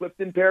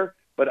Forbort-Clifton pair,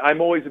 but I'm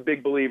always a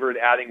big believer in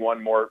adding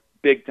one more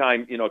big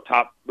time.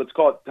 Top. Let's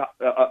call it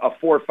a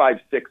 4, 5,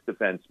 6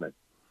 defenseman.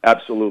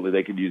 Absolutely,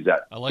 they could use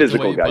that. I like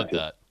physical the way you guy put too.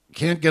 that.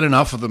 Can't get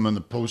enough of them in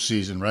the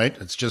postseason, right?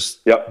 It's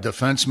just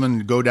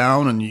defensemen go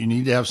down, and you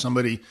need to have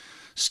somebody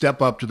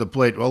step up to the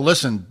plate. Well,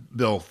 listen,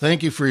 Bill,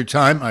 thank you for your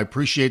time. I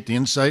appreciate the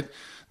insight.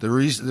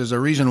 There's a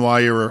reason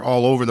why you're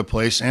all over the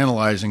place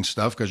analyzing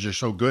stuff because you're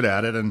so good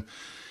at it, and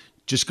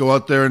just go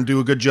out there and do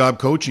a good job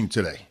coaching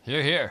today.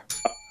 Hear, hear.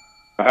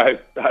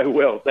 I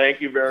will.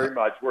 Thank you very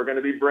much. We're going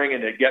to be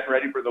bringing it, getting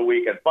ready for the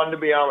weekend. Fun to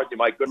be on with you,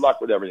 Mike. Good luck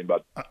with everything,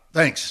 bud.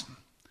 Thanks.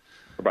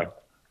 Bye-bye.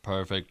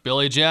 Perfect.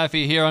 Billy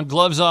Jaffe here on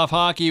Gloves Off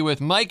Hockey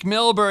with Mike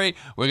Milbury.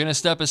 We're going to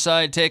step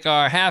aside, take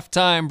our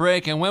halftime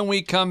break, and when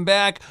we come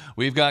back,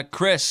 we've got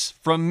Chris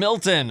from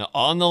Milton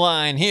on the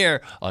line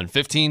here on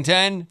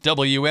 1510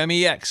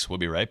 WMEX. We'll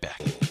be right back.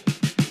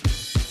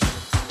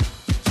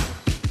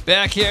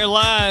 Back here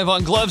live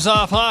on Gloves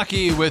Off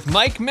Hockey with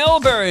Mike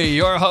Milbury,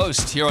 your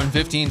host here on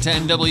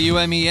 1510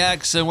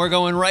 WMEX, and we're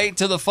going right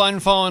to the fun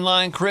phone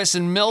line. Chris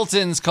and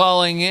Milton's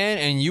calling in,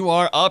 and you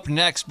are up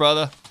next,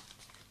 brother.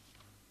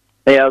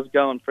 Hey, how's it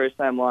going? First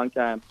time, long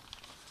time.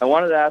 I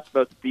wanted to ask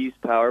about the Bees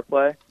power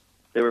play.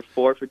 They were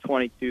 4 for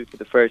 22 for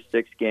the first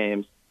 6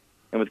 games,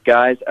 and with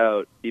guys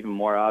out, it's even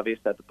more obvious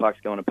that the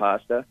puck's going to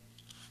Pasta.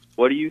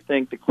 What do you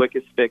think the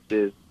quickest fix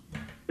is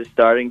to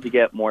starting to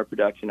get more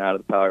production out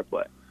of the power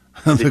play?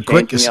 The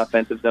quickest the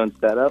offensive zone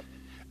setup.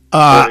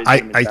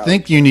 I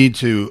think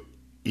you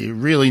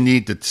really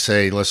need to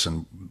say,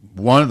 listen,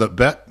 one of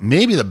the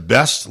maybe the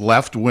best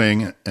left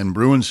wing in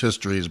Bruins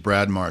history is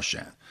Brad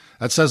Marchand.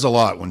 That says a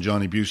lot when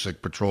Johnny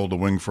Busick patrolled the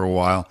wing for a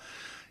while.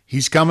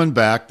 He's coming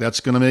back. That's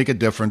going to make a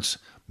difference.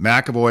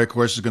 McAvoy, of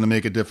course, is going to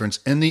make a difference.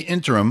 In the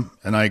interim,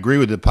 and I agree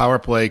with the power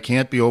play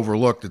can't be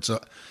overlooked.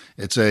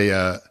 It's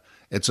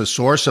a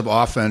source of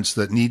offense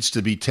that needs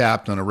to be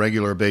tapped on a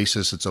regular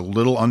basis. It's a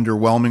little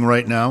underwhelming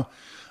right now.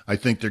 I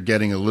think they're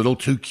getting a little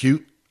too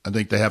cute. I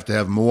think they have to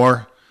have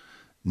more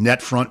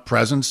net front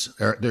presence.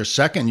 Their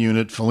second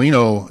unit,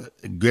 Foligno,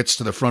 gets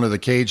to the front of the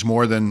cage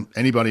more than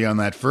anybody on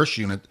that first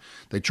unit.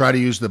 They try to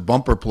use the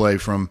bumper play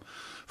from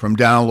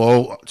down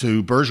low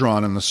to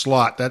Bergeron in the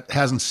slot. That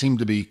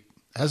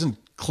hasn't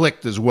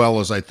clicked as well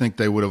as I think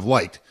they would have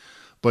liked,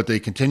 but they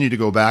continue to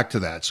go back to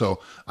that. So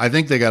I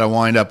think they got to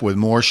wind up with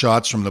more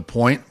shots from the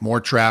point,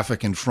 more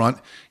traffic in front,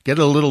 get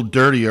a little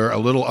dirtier, a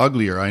little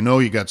uglier. I know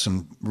you got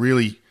some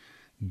really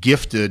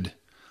gifted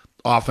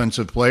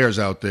offensive players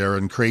out there,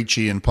 and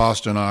Krejci and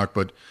Pasternak,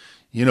 but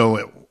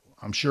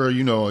I'm sure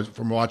you know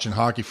from watching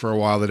hockey for a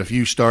while that if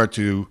you start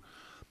to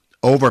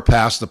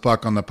overpass the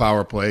puck on the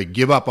power play,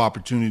 give up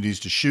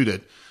opportunities to shoot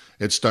it,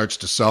 it starts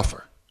to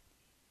suffer.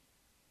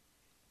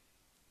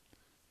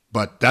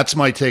 But that's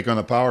my take on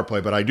the power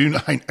play. But I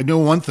know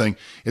one thing,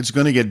 it's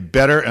going to get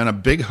better in a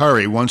big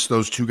hurry once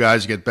those two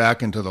guys get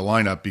back into the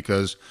lineup,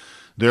 because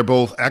they're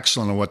both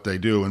excellent at what they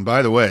do. And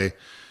by the way,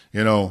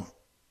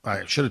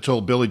 I should have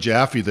told Billy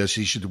Jaffe this.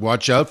 He should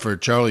watch out for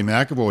Charlie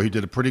McAvoy. He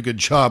did a pretty good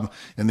job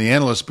in the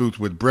analyst booth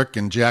with Brick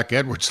and Jack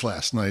Edwards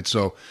last night.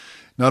 So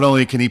not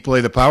only can he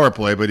play the power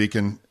play, but he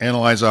can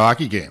analyze a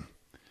hockey game.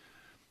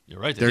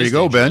 You're right. There you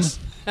go, Ben.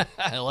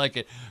 I like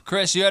it.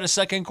 Chris, you had a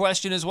second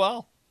question as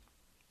well?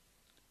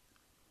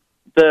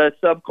 The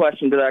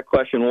sub-question to that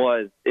question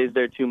was, is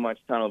there too much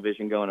tunnel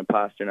vision going in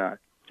Pasternak?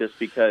 Just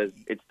because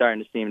it's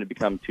starting to seem to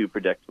become too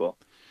predictable.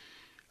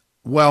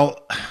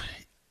 Well,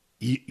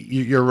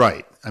 you're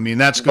right. I mean,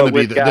 that's going to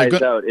be the guys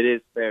out. It is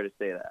fair to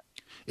say that.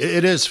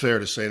 It is fair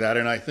to say that,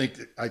 and I think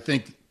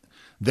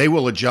they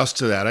will adjust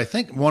to that. I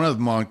think one of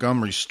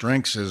Montgomery's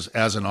strengths is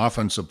as an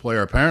offensive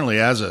player. Apparently,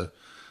 as a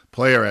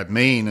player at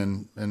Maine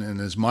and in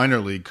his minor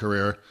league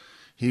career,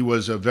 he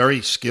was a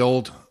very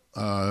skilled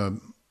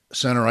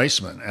center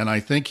iceman, and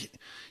I think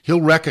he'll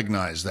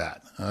recognize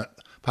that.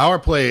 Power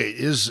play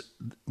is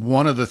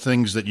one of the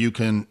things that you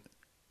can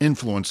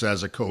influence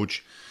as a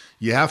coach.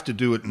 You have to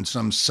do it in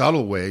some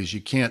subtle ways.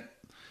 You can't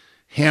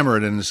hammer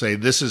it in and say,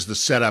 this is the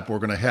setup we're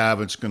going to have.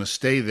 It's going to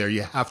stay there.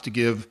 You have to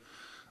give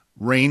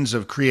reins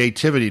of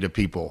creativity to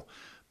people.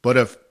 But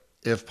if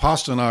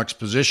Pasternak's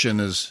position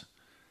is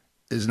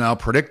now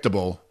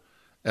predictable,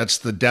 that's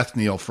the death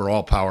knell for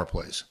all power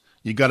plays.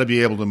 You got to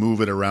be able to move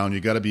it around.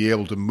 You got to be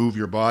able to move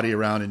your body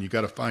around, and you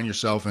got to find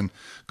yourself in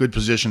good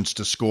positions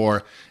to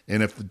score.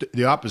 And if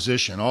the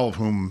opposition, all of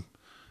whom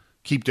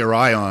keep their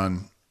eye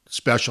on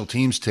special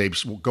teams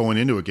tapes going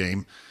into a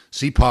game,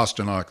 see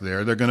Pasternak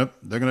there, they're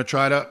gonna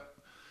try to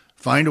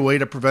find a way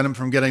to prevent him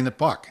from getting the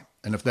puck.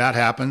 And if that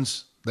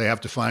happens, they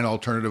have to find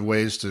alternative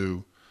ways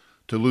to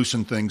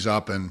loosen things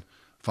up and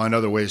find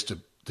other ways to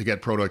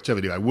get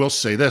productivity. I will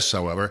say this,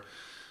 however,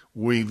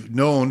 we've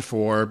known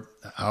for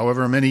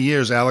however many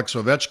years Alex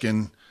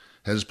Ovechkin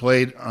has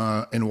played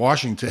in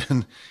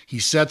Washington. He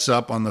sets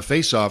up on the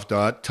faceoff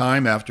dot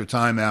time after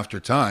time after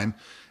time,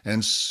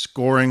 and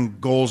scoring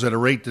goals at a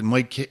rate that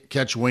might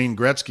catch Wayne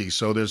Gretzky.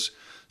 So there's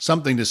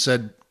something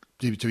to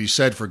be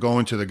said for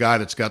going to the guy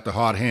that's got the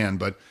hot hand.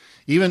 But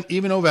even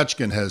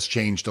Ovechkin has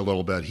changed a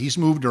little bit. He's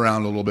moved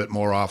around a little bit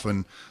more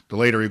often the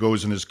later he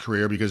goes in his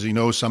career, because he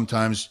knows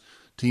sometimes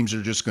teams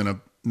are just going to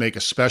make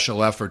a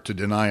special effort to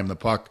deny him the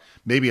puck,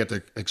 maybe at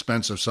the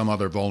expense of some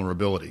other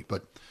vulnerability.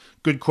 But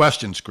good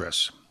questions,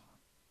 Chris.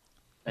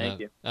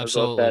 Thank you.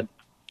 Absolutely.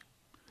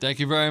 Thank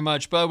you very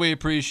much, Bud. We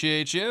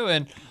appreciate you.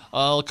 And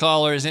all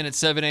callers in at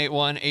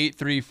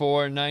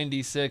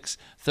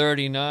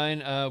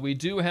 781-834-9639. We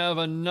do have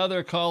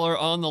another caller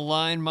on the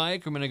line,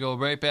 Mike. I'm going to go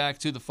right back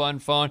to the fun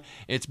phone.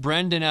 It's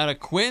Brendan out of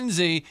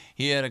Quincy.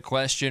 He had a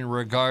question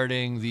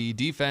regarding the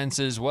defense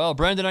as well.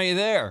 Brendan, are you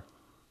there?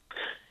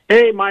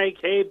 Hey, Mike.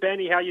 Hey,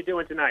 Benny. How you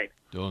doing tonight?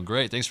 Doing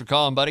great. Thanks for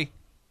calling, buddy.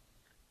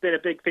 Been a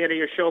big fan of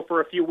your show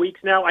for a few weeks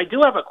now. I do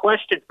have a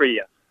question for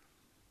you.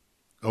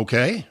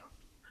 Okay.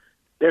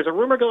 There's a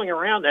rumor going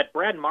around that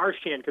Brad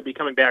Marchand could be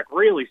coming back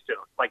really soon,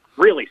 like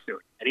really soon.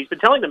 And he's been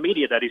telling the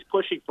media that he's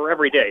pushing for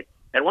every day.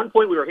 At one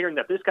point, we were hearing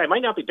that this guy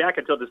might not be back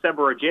until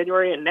December or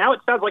January, and now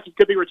it sounds like he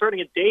could be returning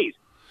in days.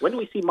 When do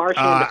we see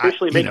Marchand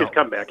officially make his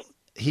comeback?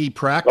 He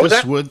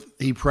practiced with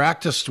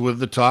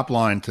the top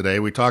line today.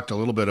 We talked a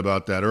little bit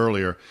about that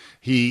earlier.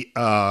 He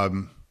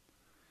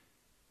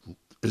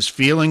is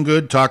feeling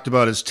good. Talked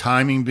about his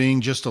timing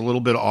being just a little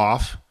bit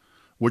off,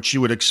 which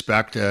you would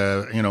expect,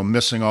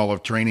 missing all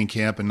of training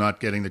camp and not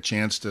getting the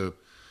chance to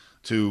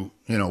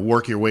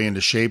work your way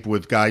into shape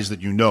with guys that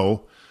you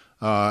know.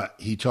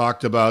 He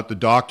talked about the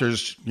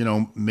doctors,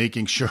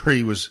 making sure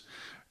he was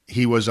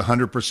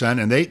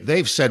 100%, and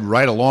they've said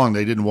right along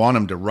they didn't want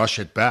him to rush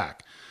it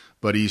back,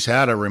 but he's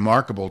had a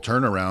remarkable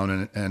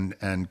turnaround,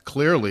 and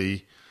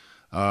clearly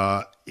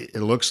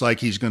it looks like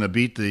he's going to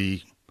beat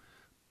the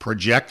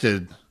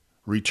projected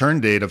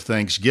return date of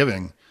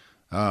Thanksgiving,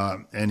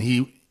 and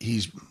he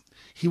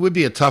would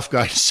be a tough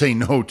guy to say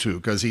no to,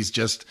 because he's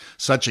just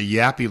such a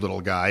yappy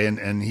little guy,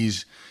 and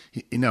he's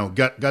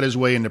got his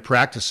way into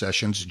practice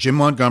sessions. Jim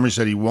Montgomery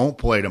said he won't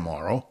play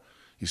tomorrow.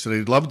 He said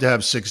he'd love to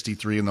have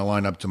 63 in the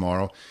lineup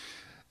tomorrow.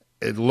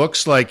 It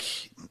looks like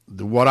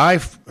what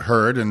I've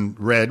heard and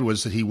read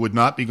was that he would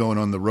not be going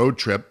on the road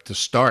trip to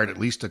start, at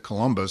least to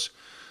Columbus,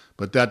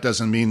 but that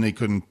doesn't mean they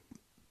couldn't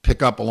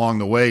pick up along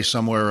the way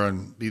somewhere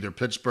in either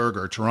Pittsburgh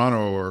or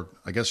Toronto, or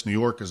I guess New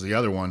York is the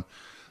other one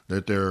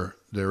that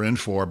they're in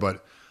for.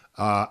 But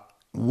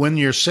when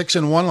you're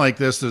 6-1 like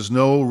this, there's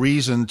no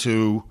reason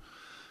to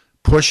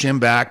push him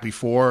back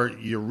before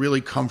you're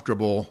really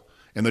comfortable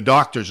and the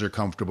doctors are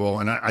comfortable.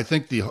 And I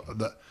think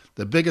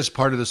the biggest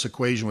part of this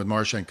equation with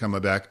Marchand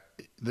coming back,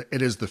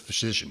 it is the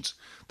physicians,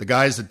 the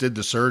guys that did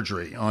the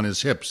surgery on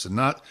his hips. And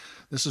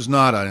this is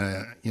not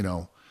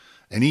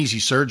an easy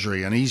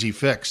surgery, an easy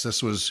fix.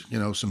 This was,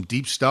 some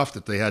deep stuff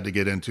that they had to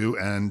get into.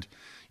 And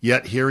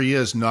yet here he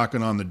is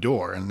knocking on the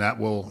door. And that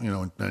will,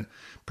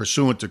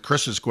 pursuant to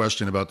Chris's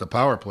question about the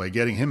power play,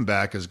 getting him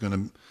back is going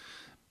to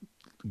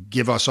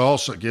give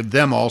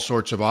them all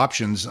sorts of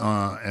options.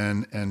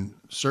 And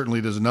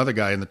certainly there's another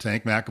guy in the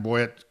tank,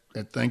 McAvoy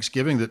at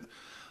Thanksgiving, that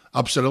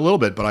upset a little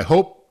bit. But I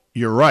hope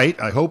you're right.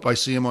 I hope I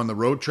see him on the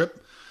road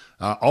trip.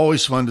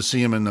 Always fun to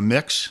see him in the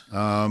mix.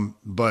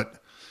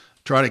 But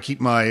try to keep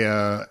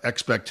my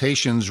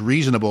expectations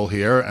reasonable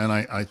here. And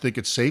I think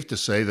it's safe to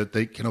say that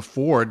they can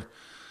afford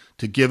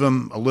to give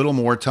him a little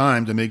more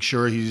time to make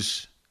sure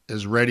he's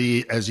as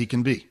ready as he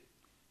can be.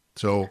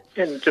 So,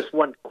 and just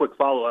one quick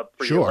follow-up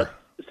for you.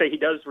 Let's say he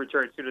does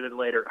return sooner than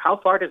later. How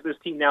far does this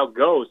team now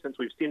go since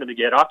we've seen them to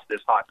get off to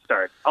this hot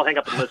start? I'll hang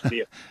up and listen to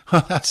you.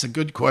 Well, that's a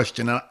good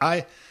question.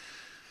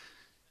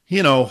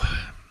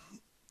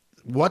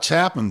 What's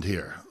happened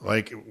here?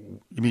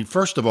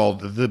 First of all,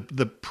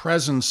 the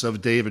presence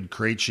of David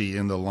Krejci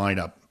in the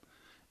lineup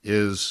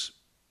is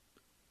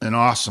an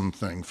awesome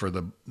thing for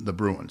the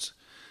Bruins.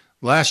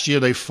 Last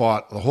year, they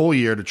fought the whole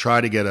year to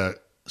try to get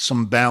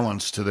some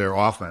balance to their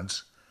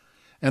offense,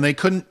 and they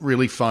couldn't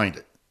really find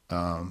it.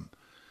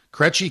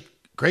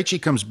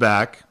 Krejci comes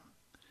back,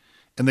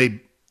 and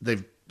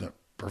the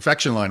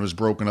perfection line was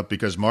broken up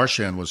because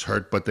Marchand was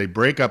hurt, but they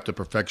break up the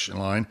perfection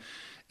line,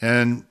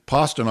 and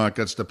Pasternak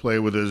gets to play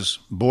with his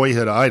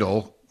boyhood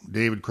idol,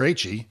 David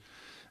Krejci.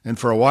 And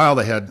for a while,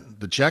 they had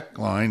the Czech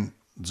line,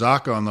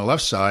 Zaka on the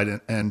left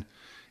side, and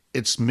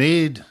it's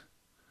made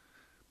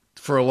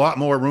for a lot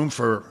more room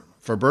for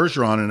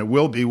Bergeron, and it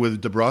will be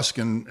with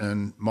DeBrusk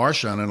and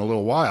Marchand in a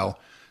little while.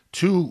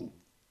 2-1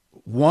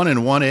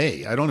 and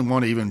 1A. I don't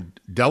want to even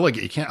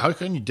delegate. How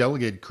can you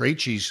delegate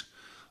Krejci's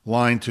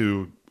line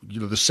to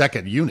the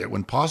second unit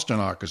when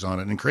Pasternak is on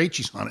it and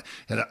Krejci's on it?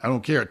 And I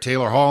don't care.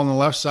 Taylor Hall on the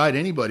left side,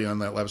 anybody on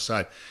that left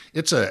side.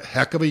 It's a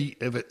heck of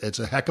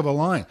a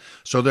line.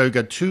 So they've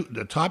got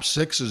the top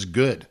six is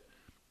good.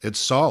 It's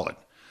solid.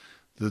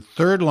 The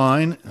third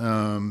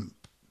line,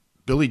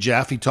 Billy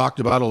Jaffe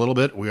talked about a little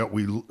bit.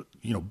 We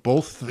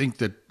both think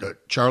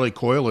that Charlie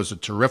Coyle is a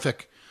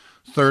terrific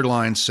third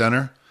line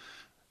center.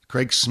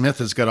 Craig Smith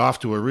has got off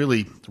to a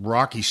really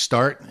rocky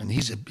start, and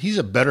he's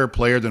a better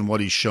player than what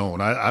he's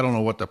shown. I don't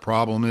know what the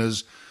problem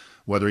is,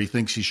 whether he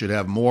thinks he should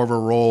have more of a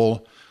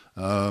role.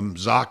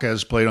 Zaka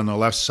has played on the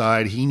left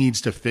side. He needs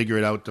to figure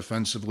it out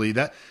defensively.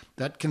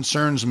 That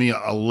concerns me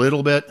a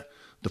little bit.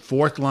 The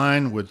fourth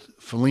line with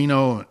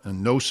Foligno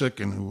and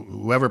Nosek and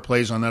whoever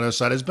plays on that other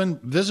side has been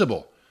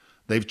visible.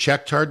 They've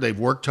checked hard. They've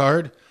worked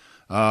hard.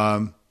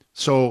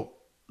 So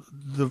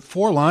the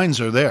four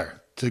lines are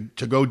there to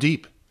go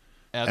deep.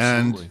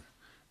 Absolutely.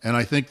 And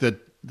I think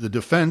that the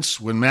defense,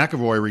 when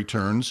McAvoy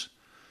returns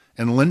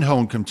and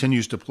Lindholm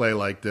continues to play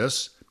like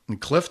this, and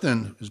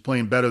Clifton is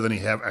playing better than he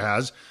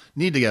has,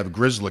 need to have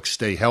Grzelcyk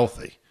stay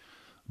healthy.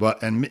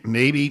 And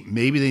maybe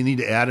they need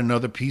to add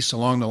another piece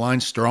along the line.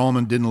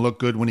 Stralman didn't look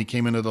good when he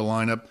came into the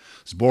lineup.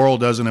 Zboril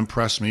doesn't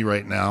impress me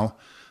right now.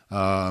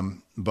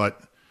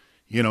 But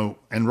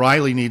and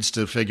Riley needs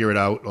to figure it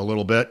out a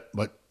little bit.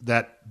 But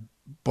that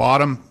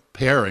bottom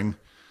pairing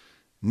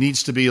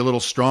needs to be a little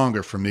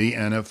stronger for me.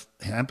 And if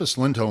Hampus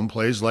Lindholm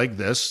plays like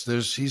this,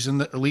 he's in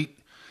the elite.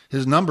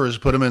 His numbers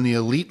put him in the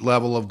elite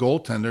level of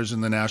goaltenders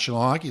in the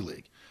National Hockey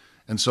League.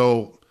 And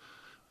so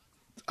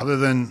other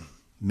than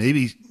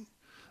maybe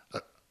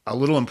a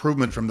little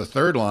improvement from the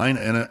third line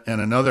and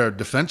another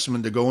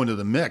defenseman to go into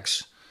the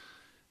mix,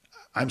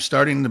 I'm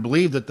starting to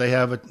believe that they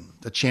have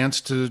a chance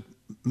to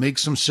make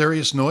some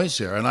serious noise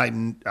here. And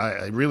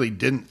I really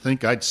didn't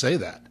think I'd say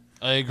that.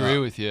 I agree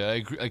with you.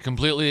 I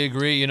completely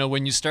agree.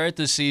 When you start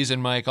the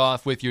season, Mike,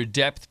 off with your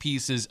depth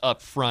pieces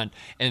up front,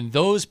 and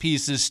those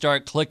pieces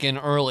start clicking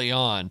early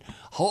on,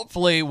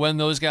 hopefully when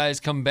those guys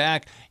come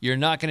back, you're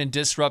not going to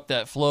disrupt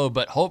that flow,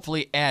 but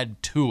hopefully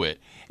add to it.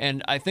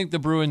 And I think the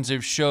Bruins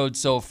have showed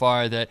so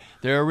far that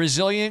they're a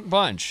resilient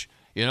bunch.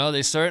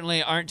 They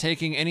certainly aren't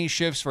taking any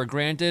shifts for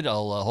granted.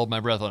 I'll hold my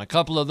breath on a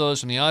couple of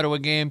those from the Ottawa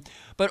game.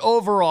 But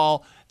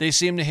overall, they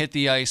seem to hit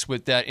the ice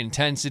with that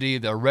intensity.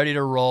 They're ready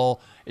to roll.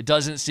 It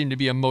doesn't seem to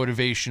be a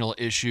motivational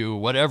issue,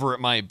 whatever it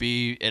might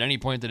be, at any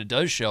point that it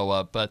does show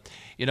up. But,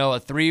 a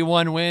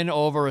 3-1 win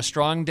over a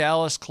strong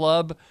Dallas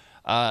club,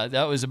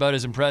 that was about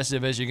as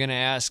impressive as you're going to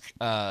ask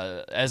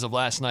as of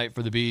last night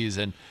for the Bees.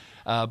 And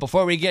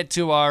before we get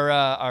to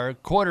our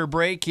quarter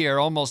break here,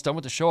 almost done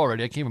with the show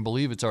already. I can't even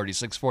believe it's already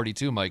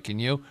 6:42, Mike. Can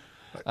you?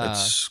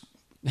 It's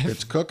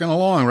It's cooking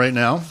along right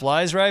now.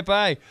 Flies right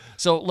by.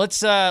 So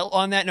let's,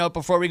 on that note,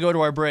 before we go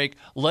to our break,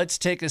 let's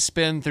take a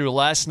spin through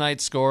last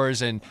night's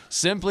scores. And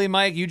simply,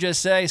 Mike, you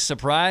just say,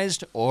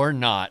 surprised or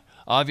not?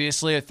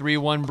 Obviously, a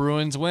 3-1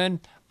 Bruins win.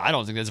 I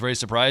don't think that's very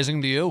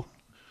surprising to you.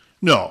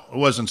 No, it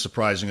wasn't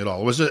surprising at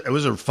all. It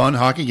was a fun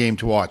hockey game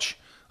to watch.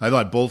 I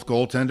thought both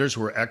goaltenders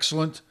were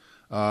excellent.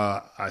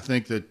 I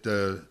think that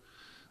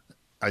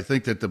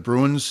the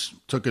Bruins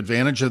took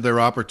advantage of their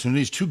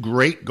opportunities. 2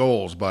 great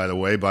goals, by the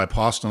way, by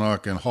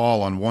Pasternak and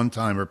Hall on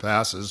one-timer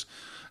passes.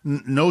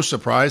 No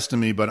surprise to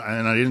me, and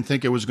I didn't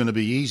think it was going to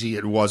be easy.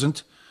 It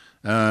wasn't,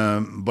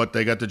 but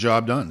they got the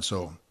job done.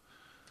 So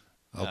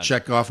I'll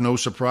check off no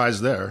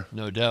surprise there.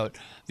 No doubt.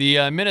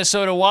 The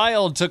Minnesota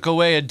Wild took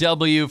away a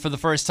W for the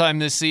first time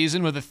this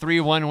season with a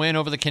 3-1 win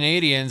over the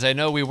Canadiens. I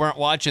know we weren't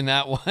watching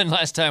that one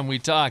last time we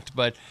talked,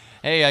 but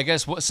hey, I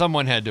guess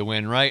someone had to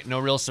win, right? No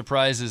real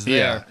surprises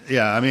there.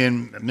 Yeah. I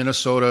mean,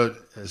 Minnesota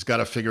has got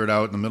to figure it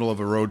out in the middle of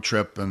a road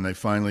trip, and they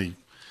finally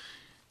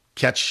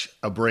catch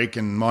a break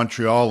in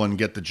Montreal and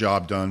get the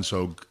job done.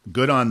 So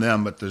good on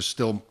them, but there's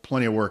still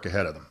plenty of work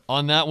ahead of them.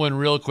 On that one,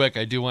 real quick,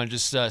 I do want to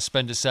just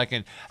spend a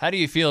second. How do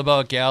you feel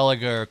about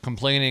Gallagher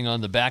complaining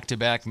on the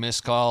back-to-back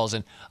missed calls?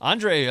 And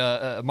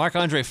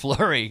Marc-Andre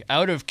Fleury,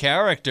 out of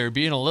character,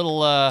 being a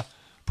little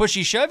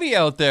pushy-shovey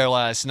out there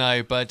last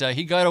night, but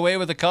he got away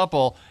with a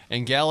couple,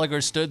 and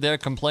Gallagher stood there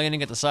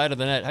complaining at the side of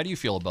the net. How do you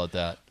feel about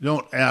that?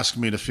 Don't ask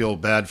me to feel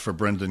bad for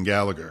Brendan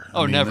Gallagher.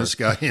 Never. This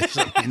guy is,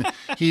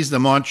 he's the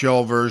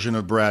Montreal version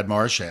of Brad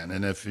Marchand,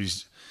 and if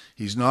he's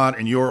not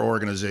in your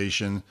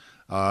organization,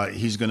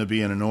 he's going to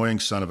be an annoying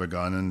son of a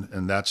gun,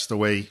 and that's the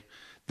way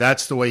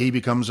he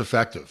becomes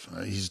effective.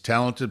 He's a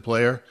talented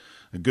player,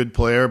 a good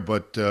player,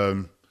 but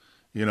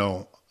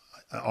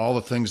all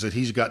the things that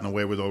he's gotten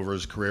away with over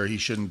his career, he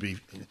shouldn't be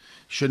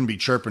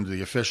chirping to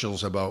the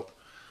officials about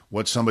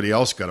what somebody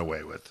else got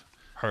away with.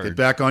 Heard. Get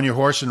back on your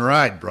horse and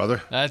ride,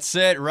 brother. That's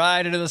it.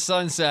 Ride into the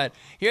sunset.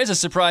 Here's a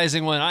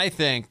surprising one, I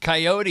think.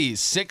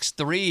 Coyotes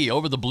 6-3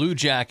 over the Blue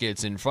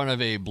Jackets in front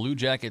of a Blue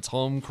Jackets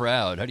home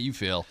crowd. How do you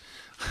feel?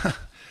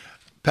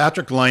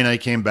 Patrick Laine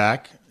came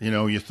back.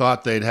 You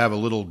thought they'd have a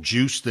little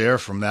juice there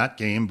from that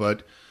game,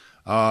 but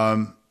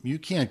you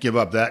can't give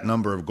up that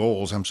number of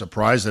goals. I'm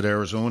surprised that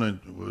Arizona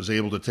was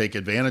able to take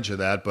advantage of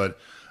that, but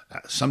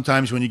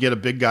sometimes when you get a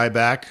big guy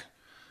back,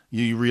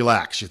 you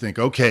relax. You think,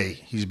 okay,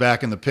 he's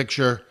back in the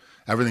picture.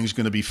 Everything's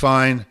going to be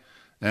fine,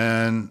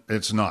 and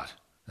it's not.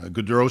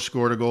 Gaudreau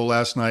scored a goal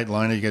last night.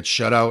 Laine gets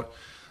shut out.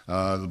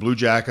 The Blue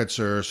Jackets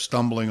are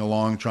stumbling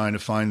along trying to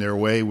find their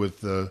way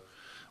with a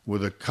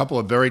couple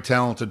of very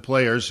talented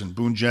players, and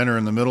Boone Jenner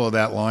in the middle of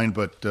that line,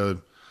 but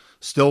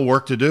still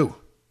work to do.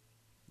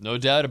 No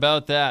doubt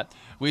about that.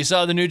 We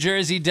saw the New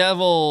Jersey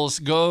Devils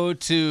go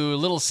to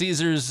Little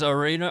Caesars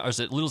Arena, or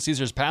is it Little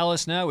Caesars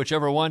Palace now?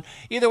 Whichever one.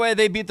 Either way,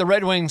 they beat the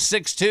Red Wings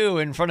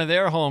 6-2 in front of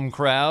their home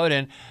crowd,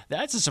 and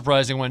that's a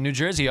surprising one. New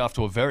Jersey off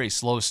to a very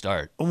slow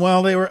start.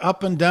 Well, they were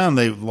up and down.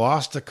 They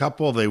lost a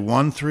couple. They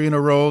won 3 in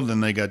a row.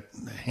 Then they got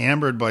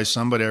hammered by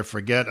somebody, I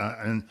forget.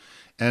 And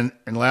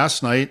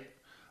last night,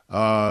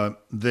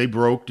 they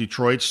broke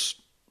Detroit's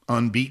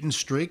unbeaten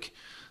streak.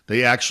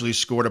 They actually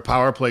scored a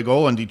power play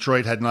goal, and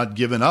Detroit had not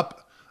given up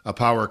a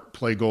power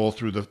play goal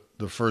through the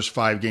first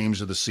 5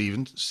 games of the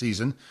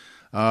season.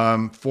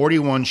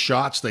 41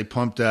 shots they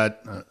pumped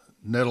at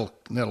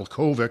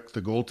Nedeljkovic,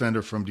 the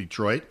goaltender from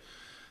Detroit.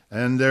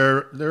 And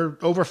they're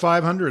over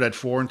 500 at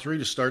 4-3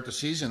 to start the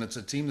season. It's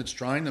a team that's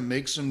trying to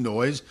make some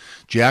noise.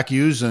 Jack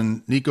Hughes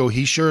and Nico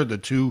Hischier, the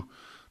 2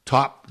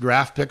 top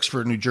draft picks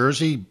for New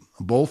Jersey,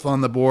 both on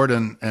the board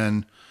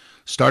and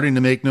starting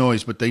to make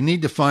noise. But they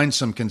need to find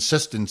some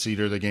consistency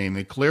to the game.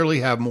 They clearly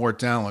have more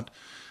talent.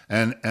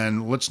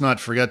 And let's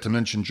not forget to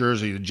mention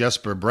Jersey,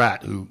 Jesper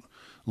Bratt, who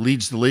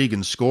leads the league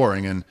in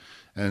scoring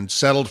and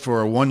settled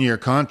for a 1-year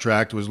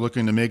contract, was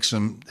looking to make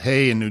some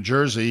hay in New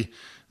Jersey.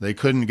 They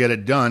couldn't get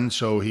it done,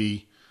 so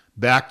he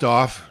backed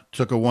off,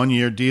 took a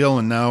 1-year deal,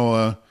 and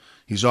now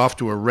he's off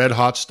to a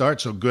red-hot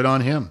start, so good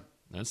on him.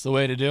 That's the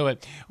way to do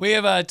it. We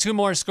have 2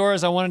 more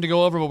scores I wanted to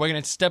go over, but we're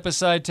going to step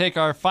aside, take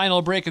our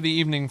final break of the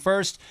evening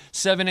first.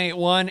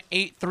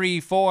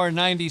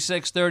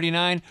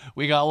 781-834-9639.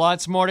 We got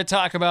lots more to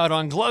talk about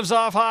on Gloves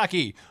Off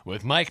Hockey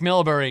with Mike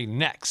Milbury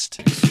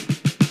next.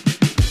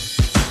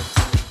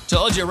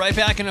 Told you, right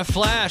back in a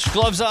flash.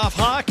 Gloves Off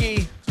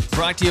Hockey,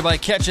 brought to you by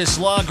Ketchus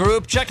Law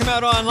Group. Check them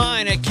out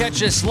online at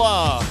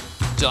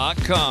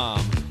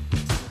ketchuslaw.com.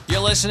 You're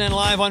listening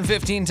live on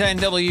 1510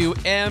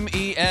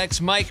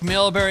 WMEX. Mike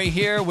Milbury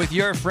here with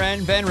your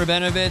friend Ben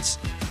Rabinovitz,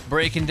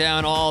 breaking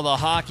down all the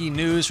hockey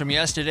news from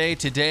yesterday,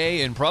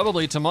 today, and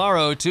probably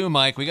tomorrow too,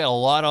 Mike. We got a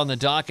lot on the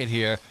docket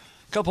here.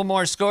 A couple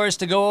more scores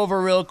to go over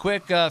real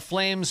quick.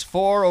 Flames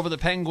 4 over the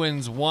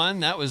Penguins 1.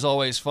 That was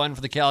always fun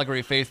for the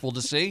Calgary faithful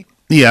to see.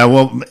 Yeah,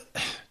 well,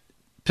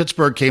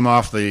 Pittsburgh came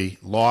off the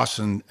loss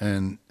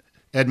in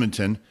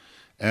Edmonton,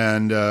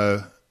 and,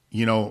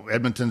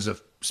 Edmonton's a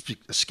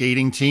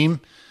skating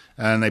team.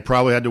 And they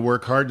probably had to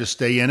work hard to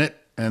stay in it.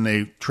 And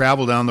they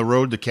traveled down the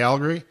road to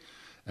Calgary.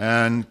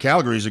 And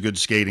Calgary's a good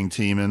skating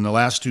team. In the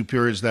last two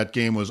periods, that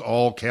game was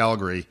all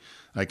Calgary.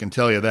 I can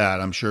tell you that.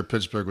 I'm sure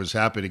Pittsburgh was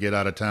happy to get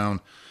out of town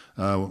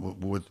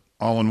with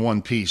all in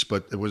one piece,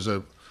 but it was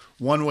a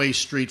one-way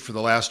street for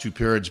the last two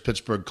periods.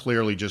 Pittsburgh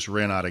clearly just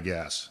ran out of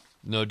gas.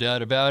 No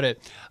doubt about it.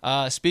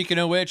 Speaking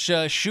of which,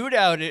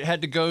 shootout it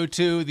had to go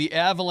to the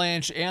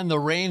Avalanche and the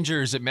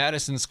Rangers at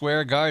Madison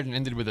Square Garden.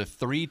 Ended with a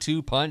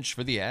 3-2 punch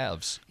for the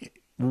Avs.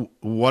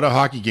 What a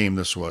hockey game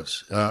this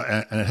was.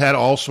 And it had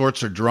all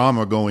sorts of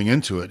drama going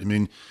into it. I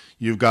mean,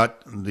 you've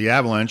got the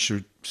Avalanche,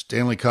 who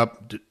Stanley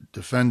Cup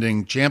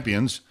defending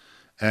champions,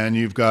 and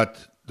you've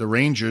got the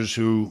Rangers,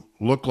 who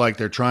look like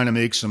they're trying to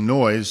make some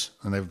noise,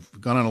 and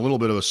they've gone on a little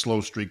bit of a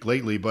slow streak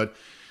lately. But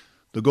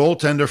the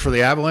goaltender for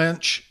the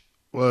Avalanche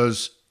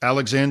was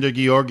Alexander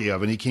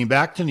Georgiev, and he came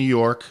back to New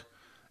York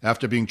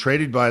after being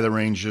traded by the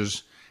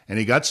Rangers, and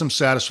he got some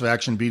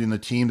satisfaction beating the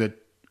team that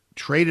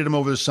traded him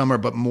over the summer.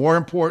 But more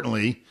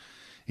importantly,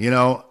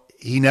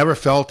 he never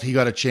felt he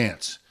got a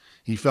chance.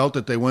 He felt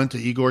that they went to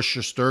Igor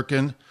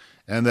Shesterkin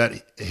and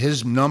that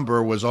his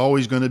number was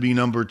always going to be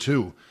number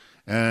 2.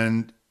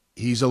 And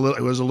he was a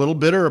little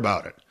bitter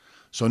about it.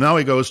 So now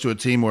he goes to a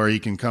team where he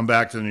can come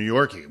back to New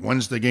York. He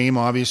wins the game,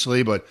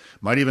 obviously, but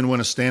might even win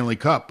a Stanley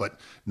Cup. But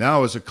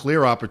now is a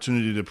clear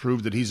opportunity to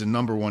prove that he's a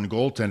number 1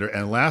 goaltender.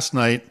 And last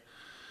night,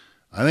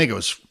 I think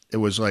it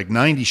was like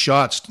 90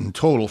 shots in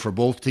total for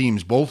both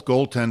teams. Both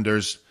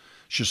goaltenders,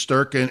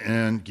 Shesterkin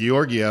and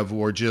Georgiev,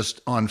 were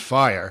just on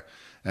fire.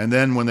 And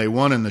then when they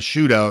won in the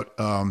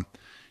shootout,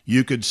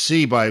 you could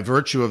see by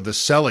virtue of the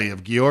celly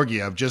of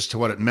Georgiev just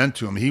what it meant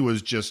to him. He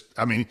was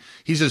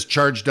he's as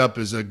charged up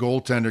as a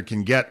goaltender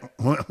can get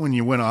when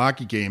you win a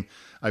hockey game.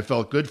 I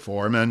felt good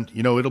for him. And,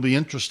 it'll be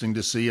interesting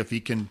to see if he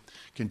can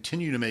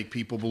continue to make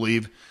people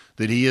believe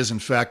that he is, in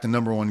fact, the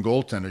number 1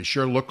 goaltender. He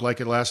sure looked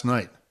like it last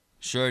night.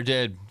 Sure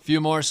did. A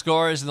few more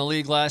scores in the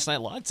league last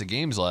night. Lots of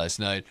games last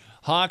night.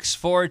 Hawks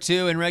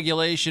 4-2 in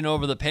regulation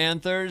over the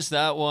Panthers.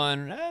 That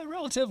one,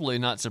 relatively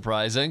not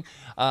surprising.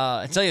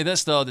 I tell you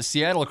this, though, the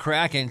Seattle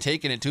Kraken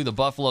taking it to the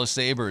Buffalo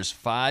Sabres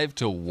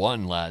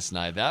 5-1 last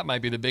night. That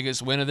might be the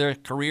biggest win of their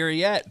career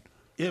yet.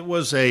 It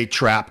was a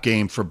trap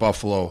game for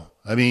Buffalo.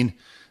 I mean,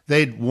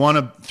 they'd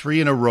won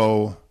 3 in a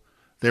row.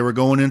 They were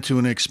going into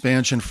an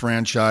expansion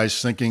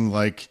franchise thinking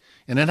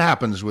and it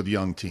happens with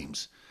young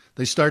teams.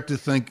 They start to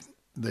think,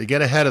 they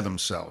get ahead of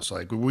themselves.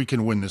 Like, we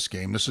can win this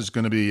game. This is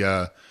going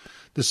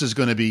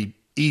to be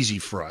easy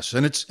for us,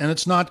 and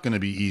it's not going to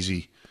be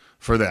easy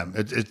for them.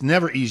 It's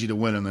never easy to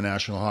win in the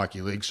National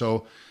Hockey League.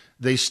 So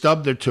they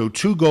stubbed their toe.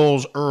 2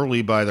 goals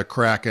early by the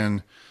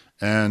Kraken,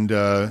 and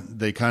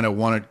they kind of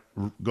won it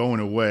going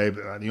away.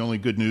 The only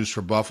good news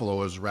for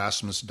Buffalo is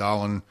Rasmus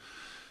Dahlin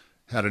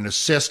had an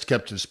assist,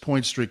 kept his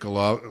point streak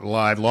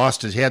alive.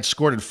 He had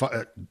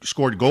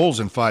scored goals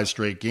in 5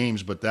 straight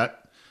games, but that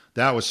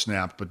was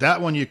snapped. But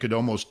that one you could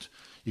almost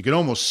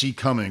see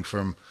coming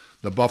from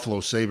the Buffalo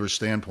Sabres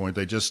standpoint.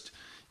 They just,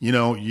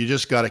 you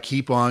just got to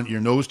keep on your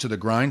nose to the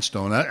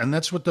grindstone. And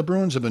that's what the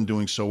Bruins have been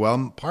doing so well.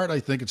 In part, I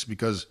think it's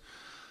because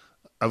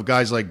of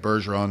guys like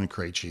Bergeron and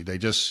Krejci.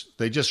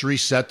 They just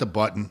reset the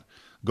button,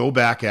 go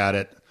back at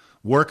it,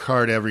 work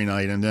hard every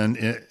night, and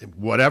then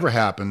whatever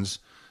happens,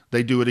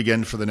 they do it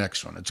again for the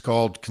next one. It's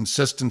called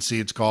consistency.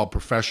 It's called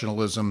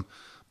professionalism.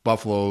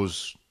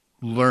 Buffalo's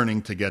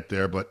learning to get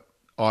there, but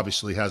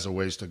obviously has a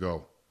ways to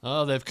go.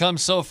 Oh, they've come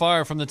so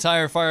far from the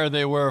tire fire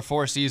they were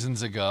 4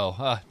 seasons ago.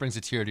 It brings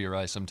a tear to your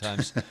eye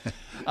sometimes.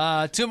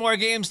 2 more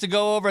games to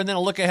go over, and then a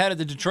look ahead at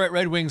the Detroit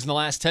Red Wings in the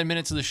last 10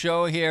 minutes of the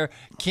show here.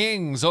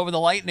 Kings over the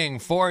Lightning,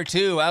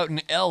 4-2 out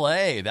in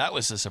L.A. That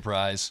was a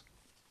surprise.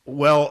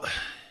 Well,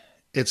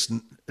 it's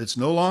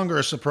no longer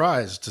a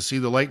surprise to see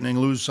the Lightning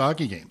lose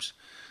hockey games.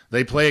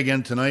 They play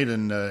again tonight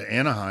in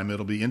Anaheim.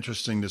 It'll be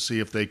interesting to see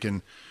if they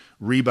can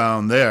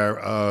rebound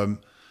there.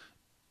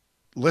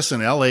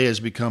 Listen, L.A. has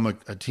become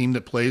a team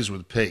that plays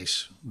with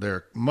pace.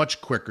 They're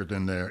much quicker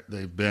than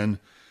they've been.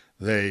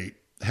 They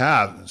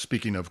have,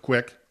 speaking of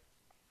quick,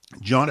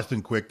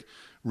 Jonathan Quick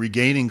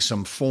regaining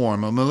some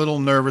form. I'm a little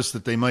nervous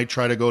that they might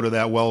try to go to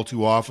that well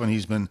too often.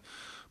 He's been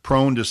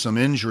prone to some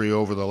injury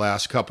over the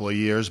last couple of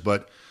years,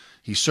 but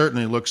he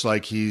certainly looks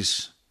like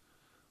he's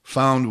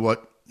found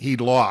what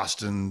he'd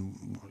lost,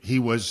 and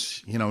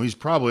he's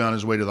probably on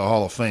his way to the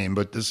Hall of Fame.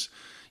 But this,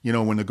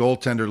 when the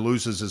goaltender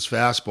loses his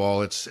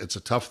fastball, it's a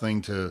tough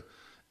thing to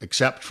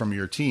accept from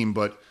your team.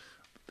 But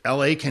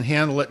LA can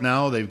handle it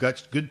now. They've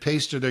got good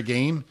pace to their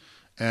game,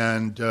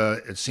 and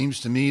it seems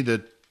to me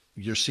that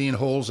you're seeing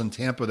holes in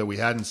Tampa that we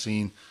hadn't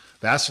seen.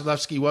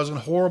 Vasilevsky wasn't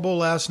horrible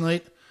last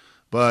night,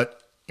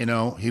 but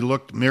he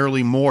looked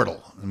merely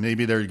mortal. And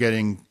maybe they're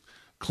getting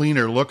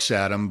cleaner looks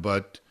at him,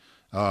 but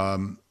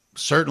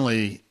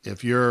certainly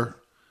if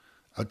you're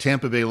a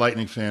Tampa Bay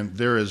Lightning fan,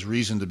 there is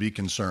reason to be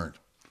concerned.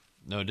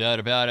 No doubt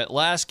about it.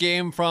 Last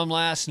game from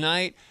last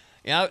night,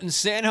 out in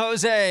San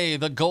Jose,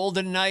 the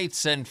Golden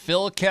Knights and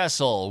Phil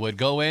Kessel would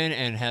go in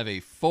and have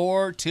a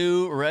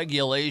 4-2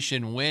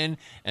 regulation win,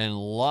 and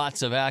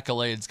lots of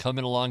accolades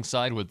coming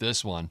alongside with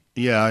this one.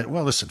 Yeah,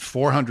 well, listen,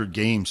 400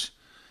 games.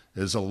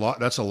 is a lot.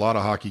 That's a lot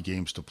of hockey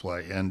games to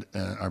play, and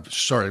I'm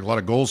sorry, a lot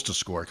of goals to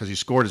score because he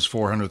scored his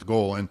 400th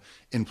goal and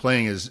in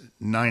playing his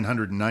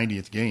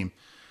 990th game.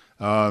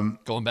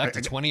 Going back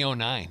to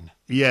 2009.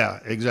 Yeah,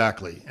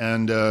 exactly.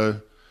 And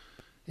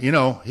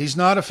he's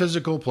not a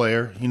physical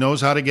player. He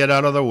knows how to get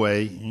out of the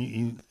way.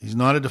 He's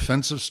not a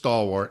defensive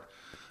stalwart.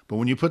 But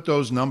when you put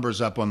those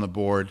numbers up on the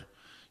board,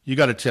 you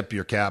got to tip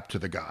your cap to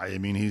the guy. I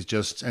mean, he's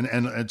just and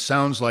it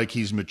sounds like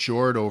he's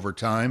matured over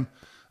time.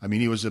 I mean,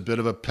 he was a bit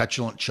of a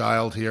petulant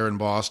child here in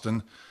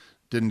Boston.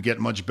 Didn't get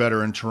much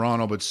better in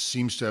Toronto, but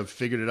seems to have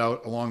figured it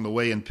out along the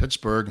way in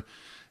Pittsburgh.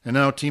 And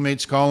now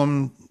teammates call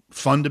him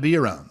fun to be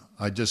around.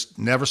 I just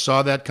never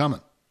saw that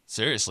coming.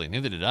 Seriously,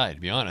 neither did I, to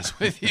be honest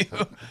with you.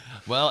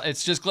 Well,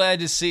 it's just glad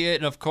to see it.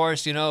 And, of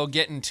course,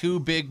 getting 2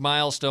 big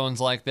milestones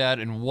like that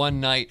in one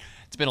night.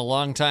 It's been a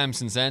long time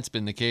since that's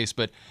been the case.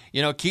 But,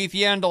 Keith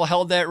Yandel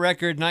held that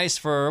record nice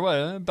for,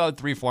 about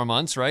 3-4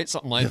 months, right?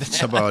 Something like that.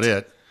 That's about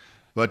it.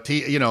 But,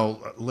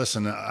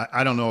 listen,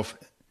 I don't know if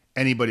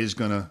anybody's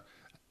going to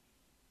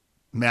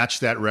match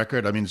that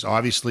record. I mean, it's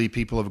obviously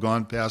people have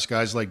gone past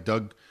guys like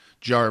Doug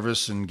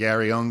Jarvis and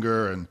Gary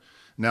Unger and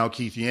now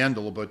Keith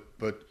Yandel,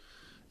 but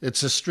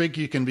it's a streak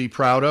you can be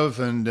proud of.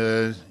 And,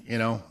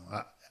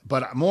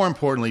 but more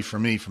importantly for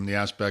me, from the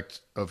aspect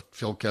of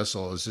Phil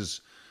Kessel, is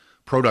his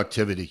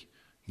productivity.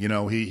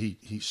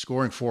 He's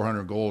scoring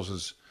 400 goals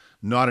is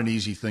not an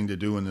easy thing to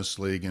do in this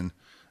league. And,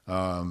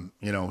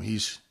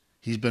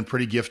 he's been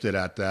pretty gifted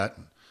at that.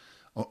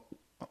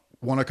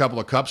 Won a couple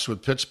of cups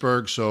with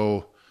Pittsburgh,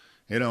 so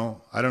I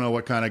don't know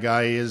what kind of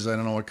guy he is. I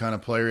don't know what kind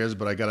of player he is,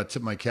 but I got to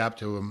tip my cap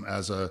to him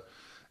as a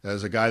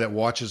guy that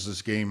watches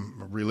this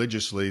game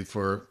religiously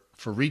for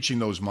reaching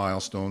those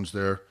milestones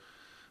there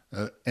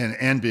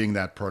and being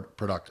that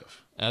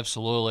productive.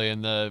 Absolutely,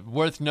 and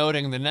worth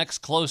noting, the next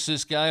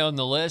closest guy on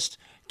the list,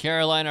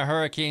 Carolina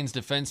Hurricanes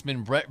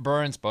defenseman Brett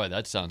Burns. Boy,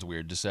 that sounds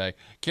weird to say.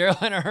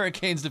 Carolina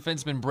Hurricanes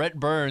defenseman Brett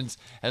Burns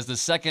has the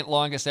second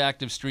longest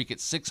active streak at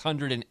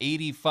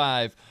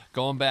 685,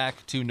 going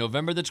back to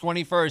November the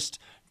 21st,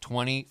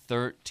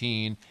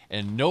 2013,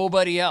 and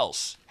nobody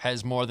else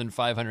has more than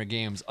 500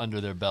 games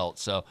under their belt.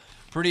 So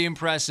pretty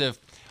impressive.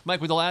 Mike,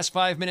 with the last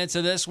 5 minutes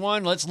of this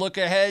one, let's look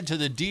ahead to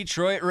the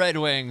Detroit Red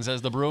Wings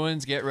as the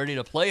Bruins get ready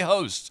to play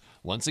host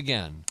once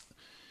again.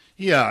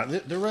 Yeah,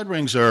 the Red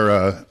Wings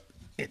are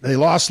they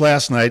lost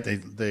last night.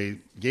 They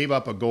gave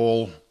up a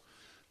goal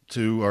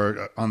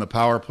on the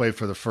power play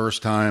for the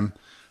first time.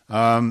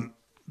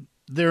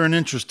 They're an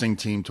interesting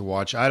team to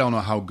watch. I don't know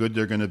how good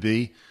they're going to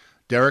be.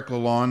 Derek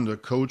Lalonde,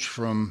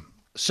 the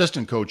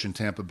assistant coach in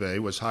Tampa Bay,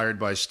 was hired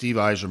by Steve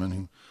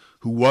Yzerman,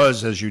 who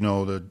was, as you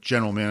know, the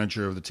general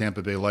manager of the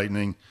Tampa Bay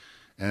Lightning,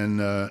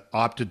 and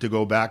opted to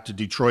go back to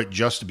Detroit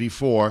just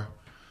before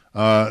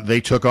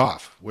they took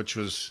off, which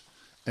was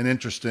an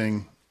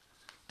interesting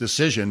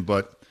decision.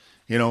 But,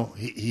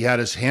 he had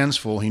his hands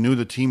full. He knew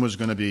the team was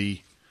going to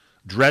be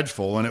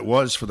dreadful, and it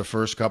was for the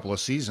first couple of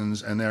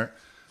seasons.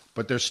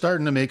 But they're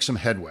starting to make some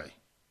headway.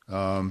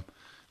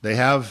 They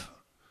have,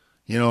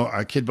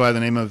 a kid by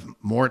the name of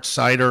Mort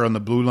Seider on the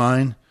blue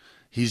line.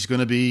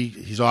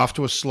 He's off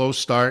to a slow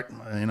start,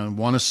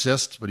 1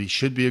 assist, but he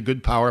should be a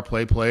good power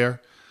play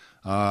player.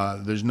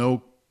 There's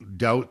no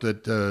doubt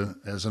that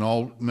as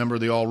an member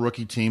of the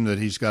all-rookie team that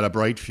he's got a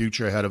bright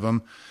future ahead of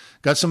him.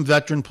 Got some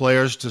veteran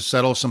players to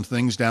settle some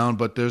things down,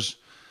 but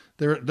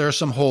there are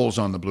some holes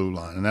on the blue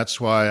line, and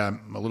that's why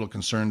I'm a little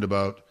concerned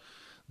about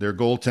their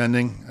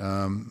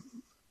goaltending.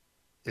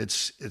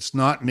 It's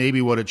not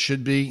maybe what it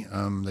should be.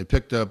 They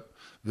picked up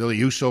Ville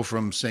Husso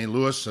from St.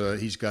 Louis.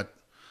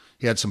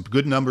 He had some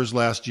good numbers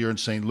last year in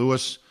St.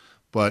 Louis,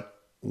 but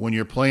when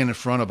you're playing in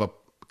front of a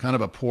kind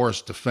of a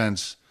porous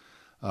defense,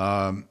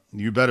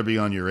 you better be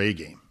on your A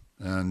game,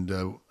 and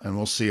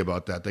we'll see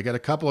about that. They got a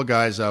couple of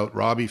guys out: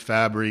 Robbie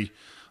Fabry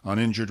on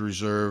injured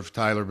reserve,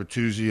 Tyler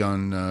Bertuzzi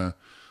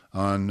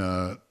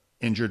on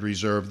injured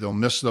reserve. They'll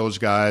miss those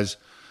guys.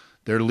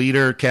 Their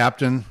leader,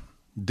 captain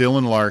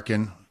Dylan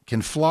Larkin,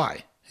 can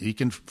fly. He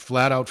can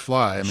flat out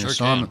fly. I mean,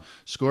 saw him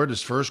scored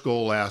his first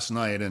goal last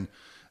night, and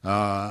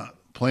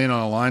playing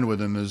on a line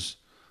with him is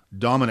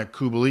Dominic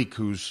Kubalik,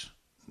 who's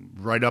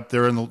right up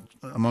there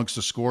amongst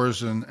the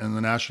scorers in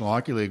the National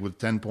Hockey League with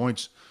 10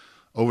 points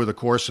over the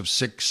course of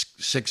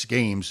six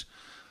games.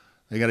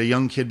 They got a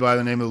young kid by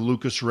the name of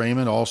Lucas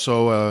Raymond,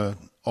 also a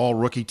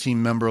all-rookie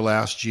team member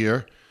last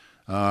year.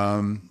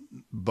 And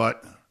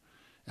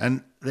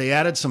they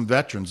added some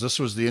veterans. This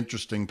was the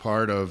interesting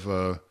part of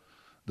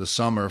the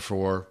summer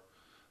for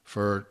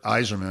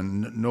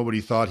Yzerman. Nobody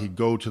thought he'd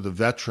go to the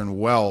veteran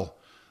well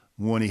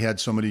when he had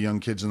so many young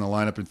kids in the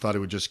lineup and thought he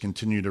would just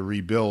continue to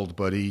rebuild.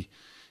 But he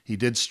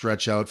did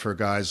stretch out for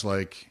guys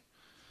like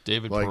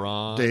David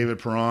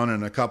Perron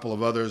and a couple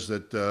of others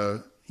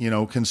that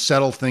can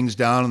settle things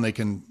down, and they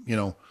can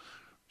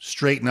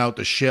straighten out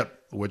the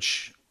ship,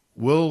 which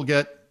will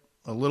get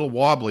a little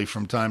wobbly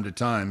from time to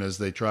time as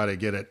they try to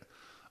get it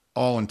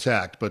all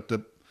intact. But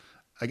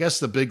I guess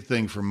the big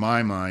thing for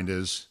my mind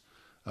is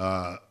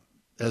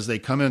as they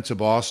come into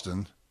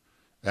Boston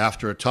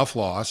after a tough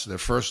loss, their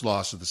first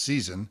loss of the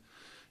season,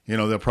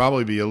 they'll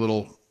probably be a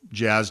little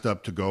jazzed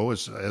up to go,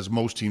 as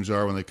most teams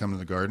are when they come to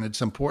the Garden.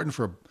 It's important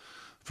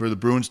for the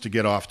Bruins to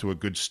get off to a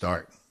good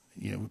start.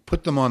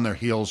 Put them on their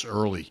heels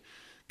early.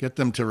 Get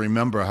them to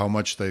remember how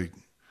much they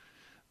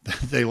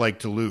like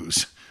to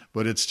lose.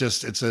 But it's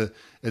a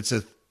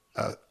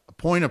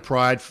point of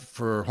pride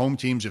for home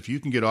teams if you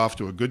can get off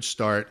to a good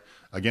start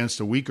against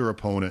a weaker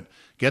opponent,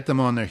 get them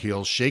on their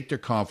heels, shake their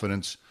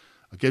confidence.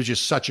 It gives you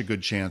such a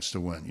good chance to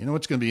win.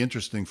 It's going to be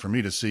interesting for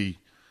me to see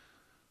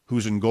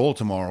who's in goal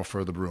tomorrow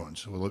for the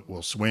Bruins.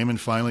 Will Swayman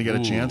finally get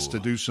a chance to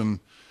do some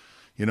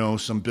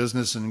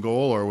business in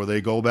goal, or will they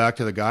go back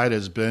to the guy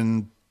that's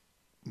been,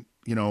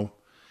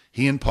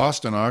 he and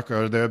Pasternak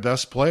are their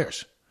best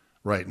players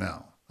right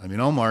now. I mean,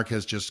 Ullmark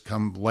has just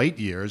come light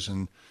years,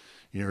 and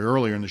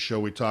earlier in the show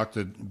we talked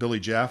to Billy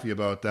Jaffe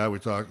about that.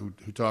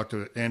 Who talked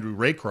to Andrew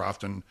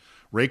Raycroft, and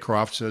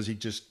Raycroft says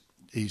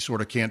he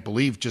sort of can't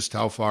believe just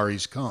how far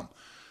he's come.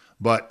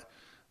 But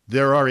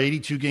there are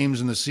 82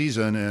 games in the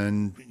season,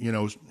 and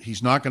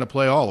he's not going to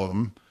play all of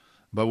them.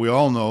 But we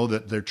all know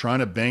that they're trying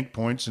to bank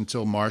points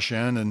until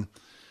Marchand and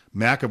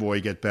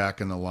McAvoy get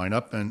back in the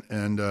lineup,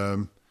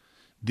 and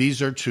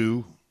these are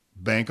two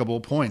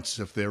bankable points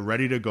if they're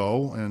ready to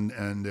go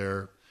and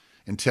their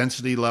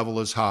intensity level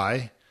is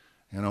high.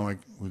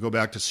 We go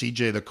back to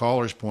CJ the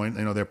caller's point.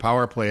 Their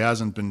power play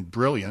hasn't been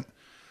brilliant.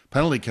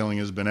 Penalty killing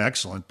has been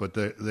excellent, but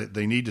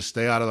they need to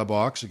stay out of the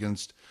box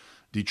against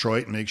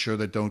Detroit and make sure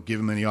they don't give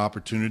them any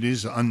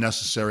opportunities,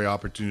 unnecessary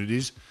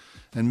opportunities.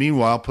 And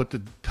meanwhile, put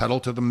the pedal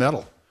to the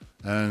metal.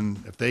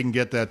 And if they can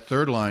get that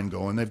third line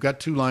going, they've got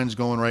two lines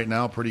going right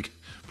now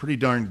pretty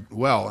darn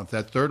well. If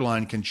that third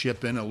line can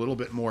chip in a little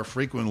bit more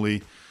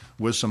frequently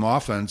with some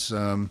offense,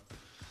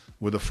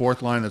 with a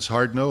fourth line that's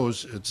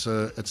hard-nosed, it's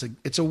a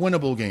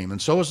winnable game.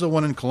 And so is the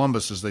one in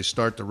Columbus as they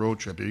start the road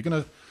trip. If you're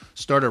going to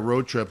start a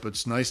road trip,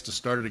 it's nice to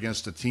start it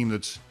against a team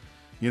that's,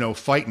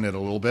 fighting it a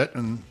little bit,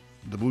 and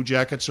the Blue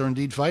Jackets are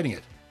indeed fighting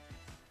it.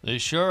 They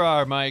sure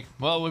are, Mike.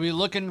 Well, we'll be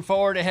looking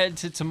forward ahead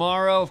to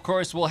tomorrow. Of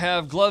course, we'll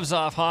have Gloves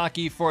Off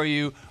Hockey for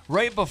you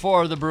right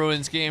before the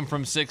Bruins game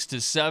from 6 to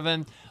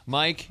 7.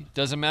 Mike,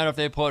 doesn't matter if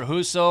they put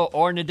Husso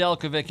or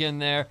Nedeljkovic in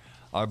there,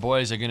 our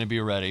boys are going to be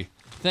ready.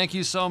 Thank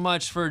you so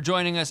much for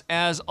joining us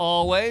as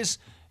always.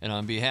 And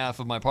on behalf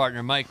of my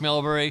partner, Mike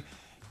Milbury,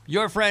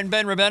 your friend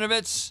Ben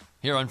Rabenovitz,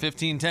 here on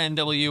 1510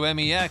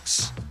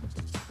 WMEX,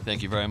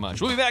 thank you very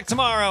much. We'll be back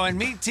tomorrow on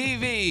Meet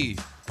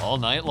TV all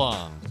night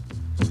long.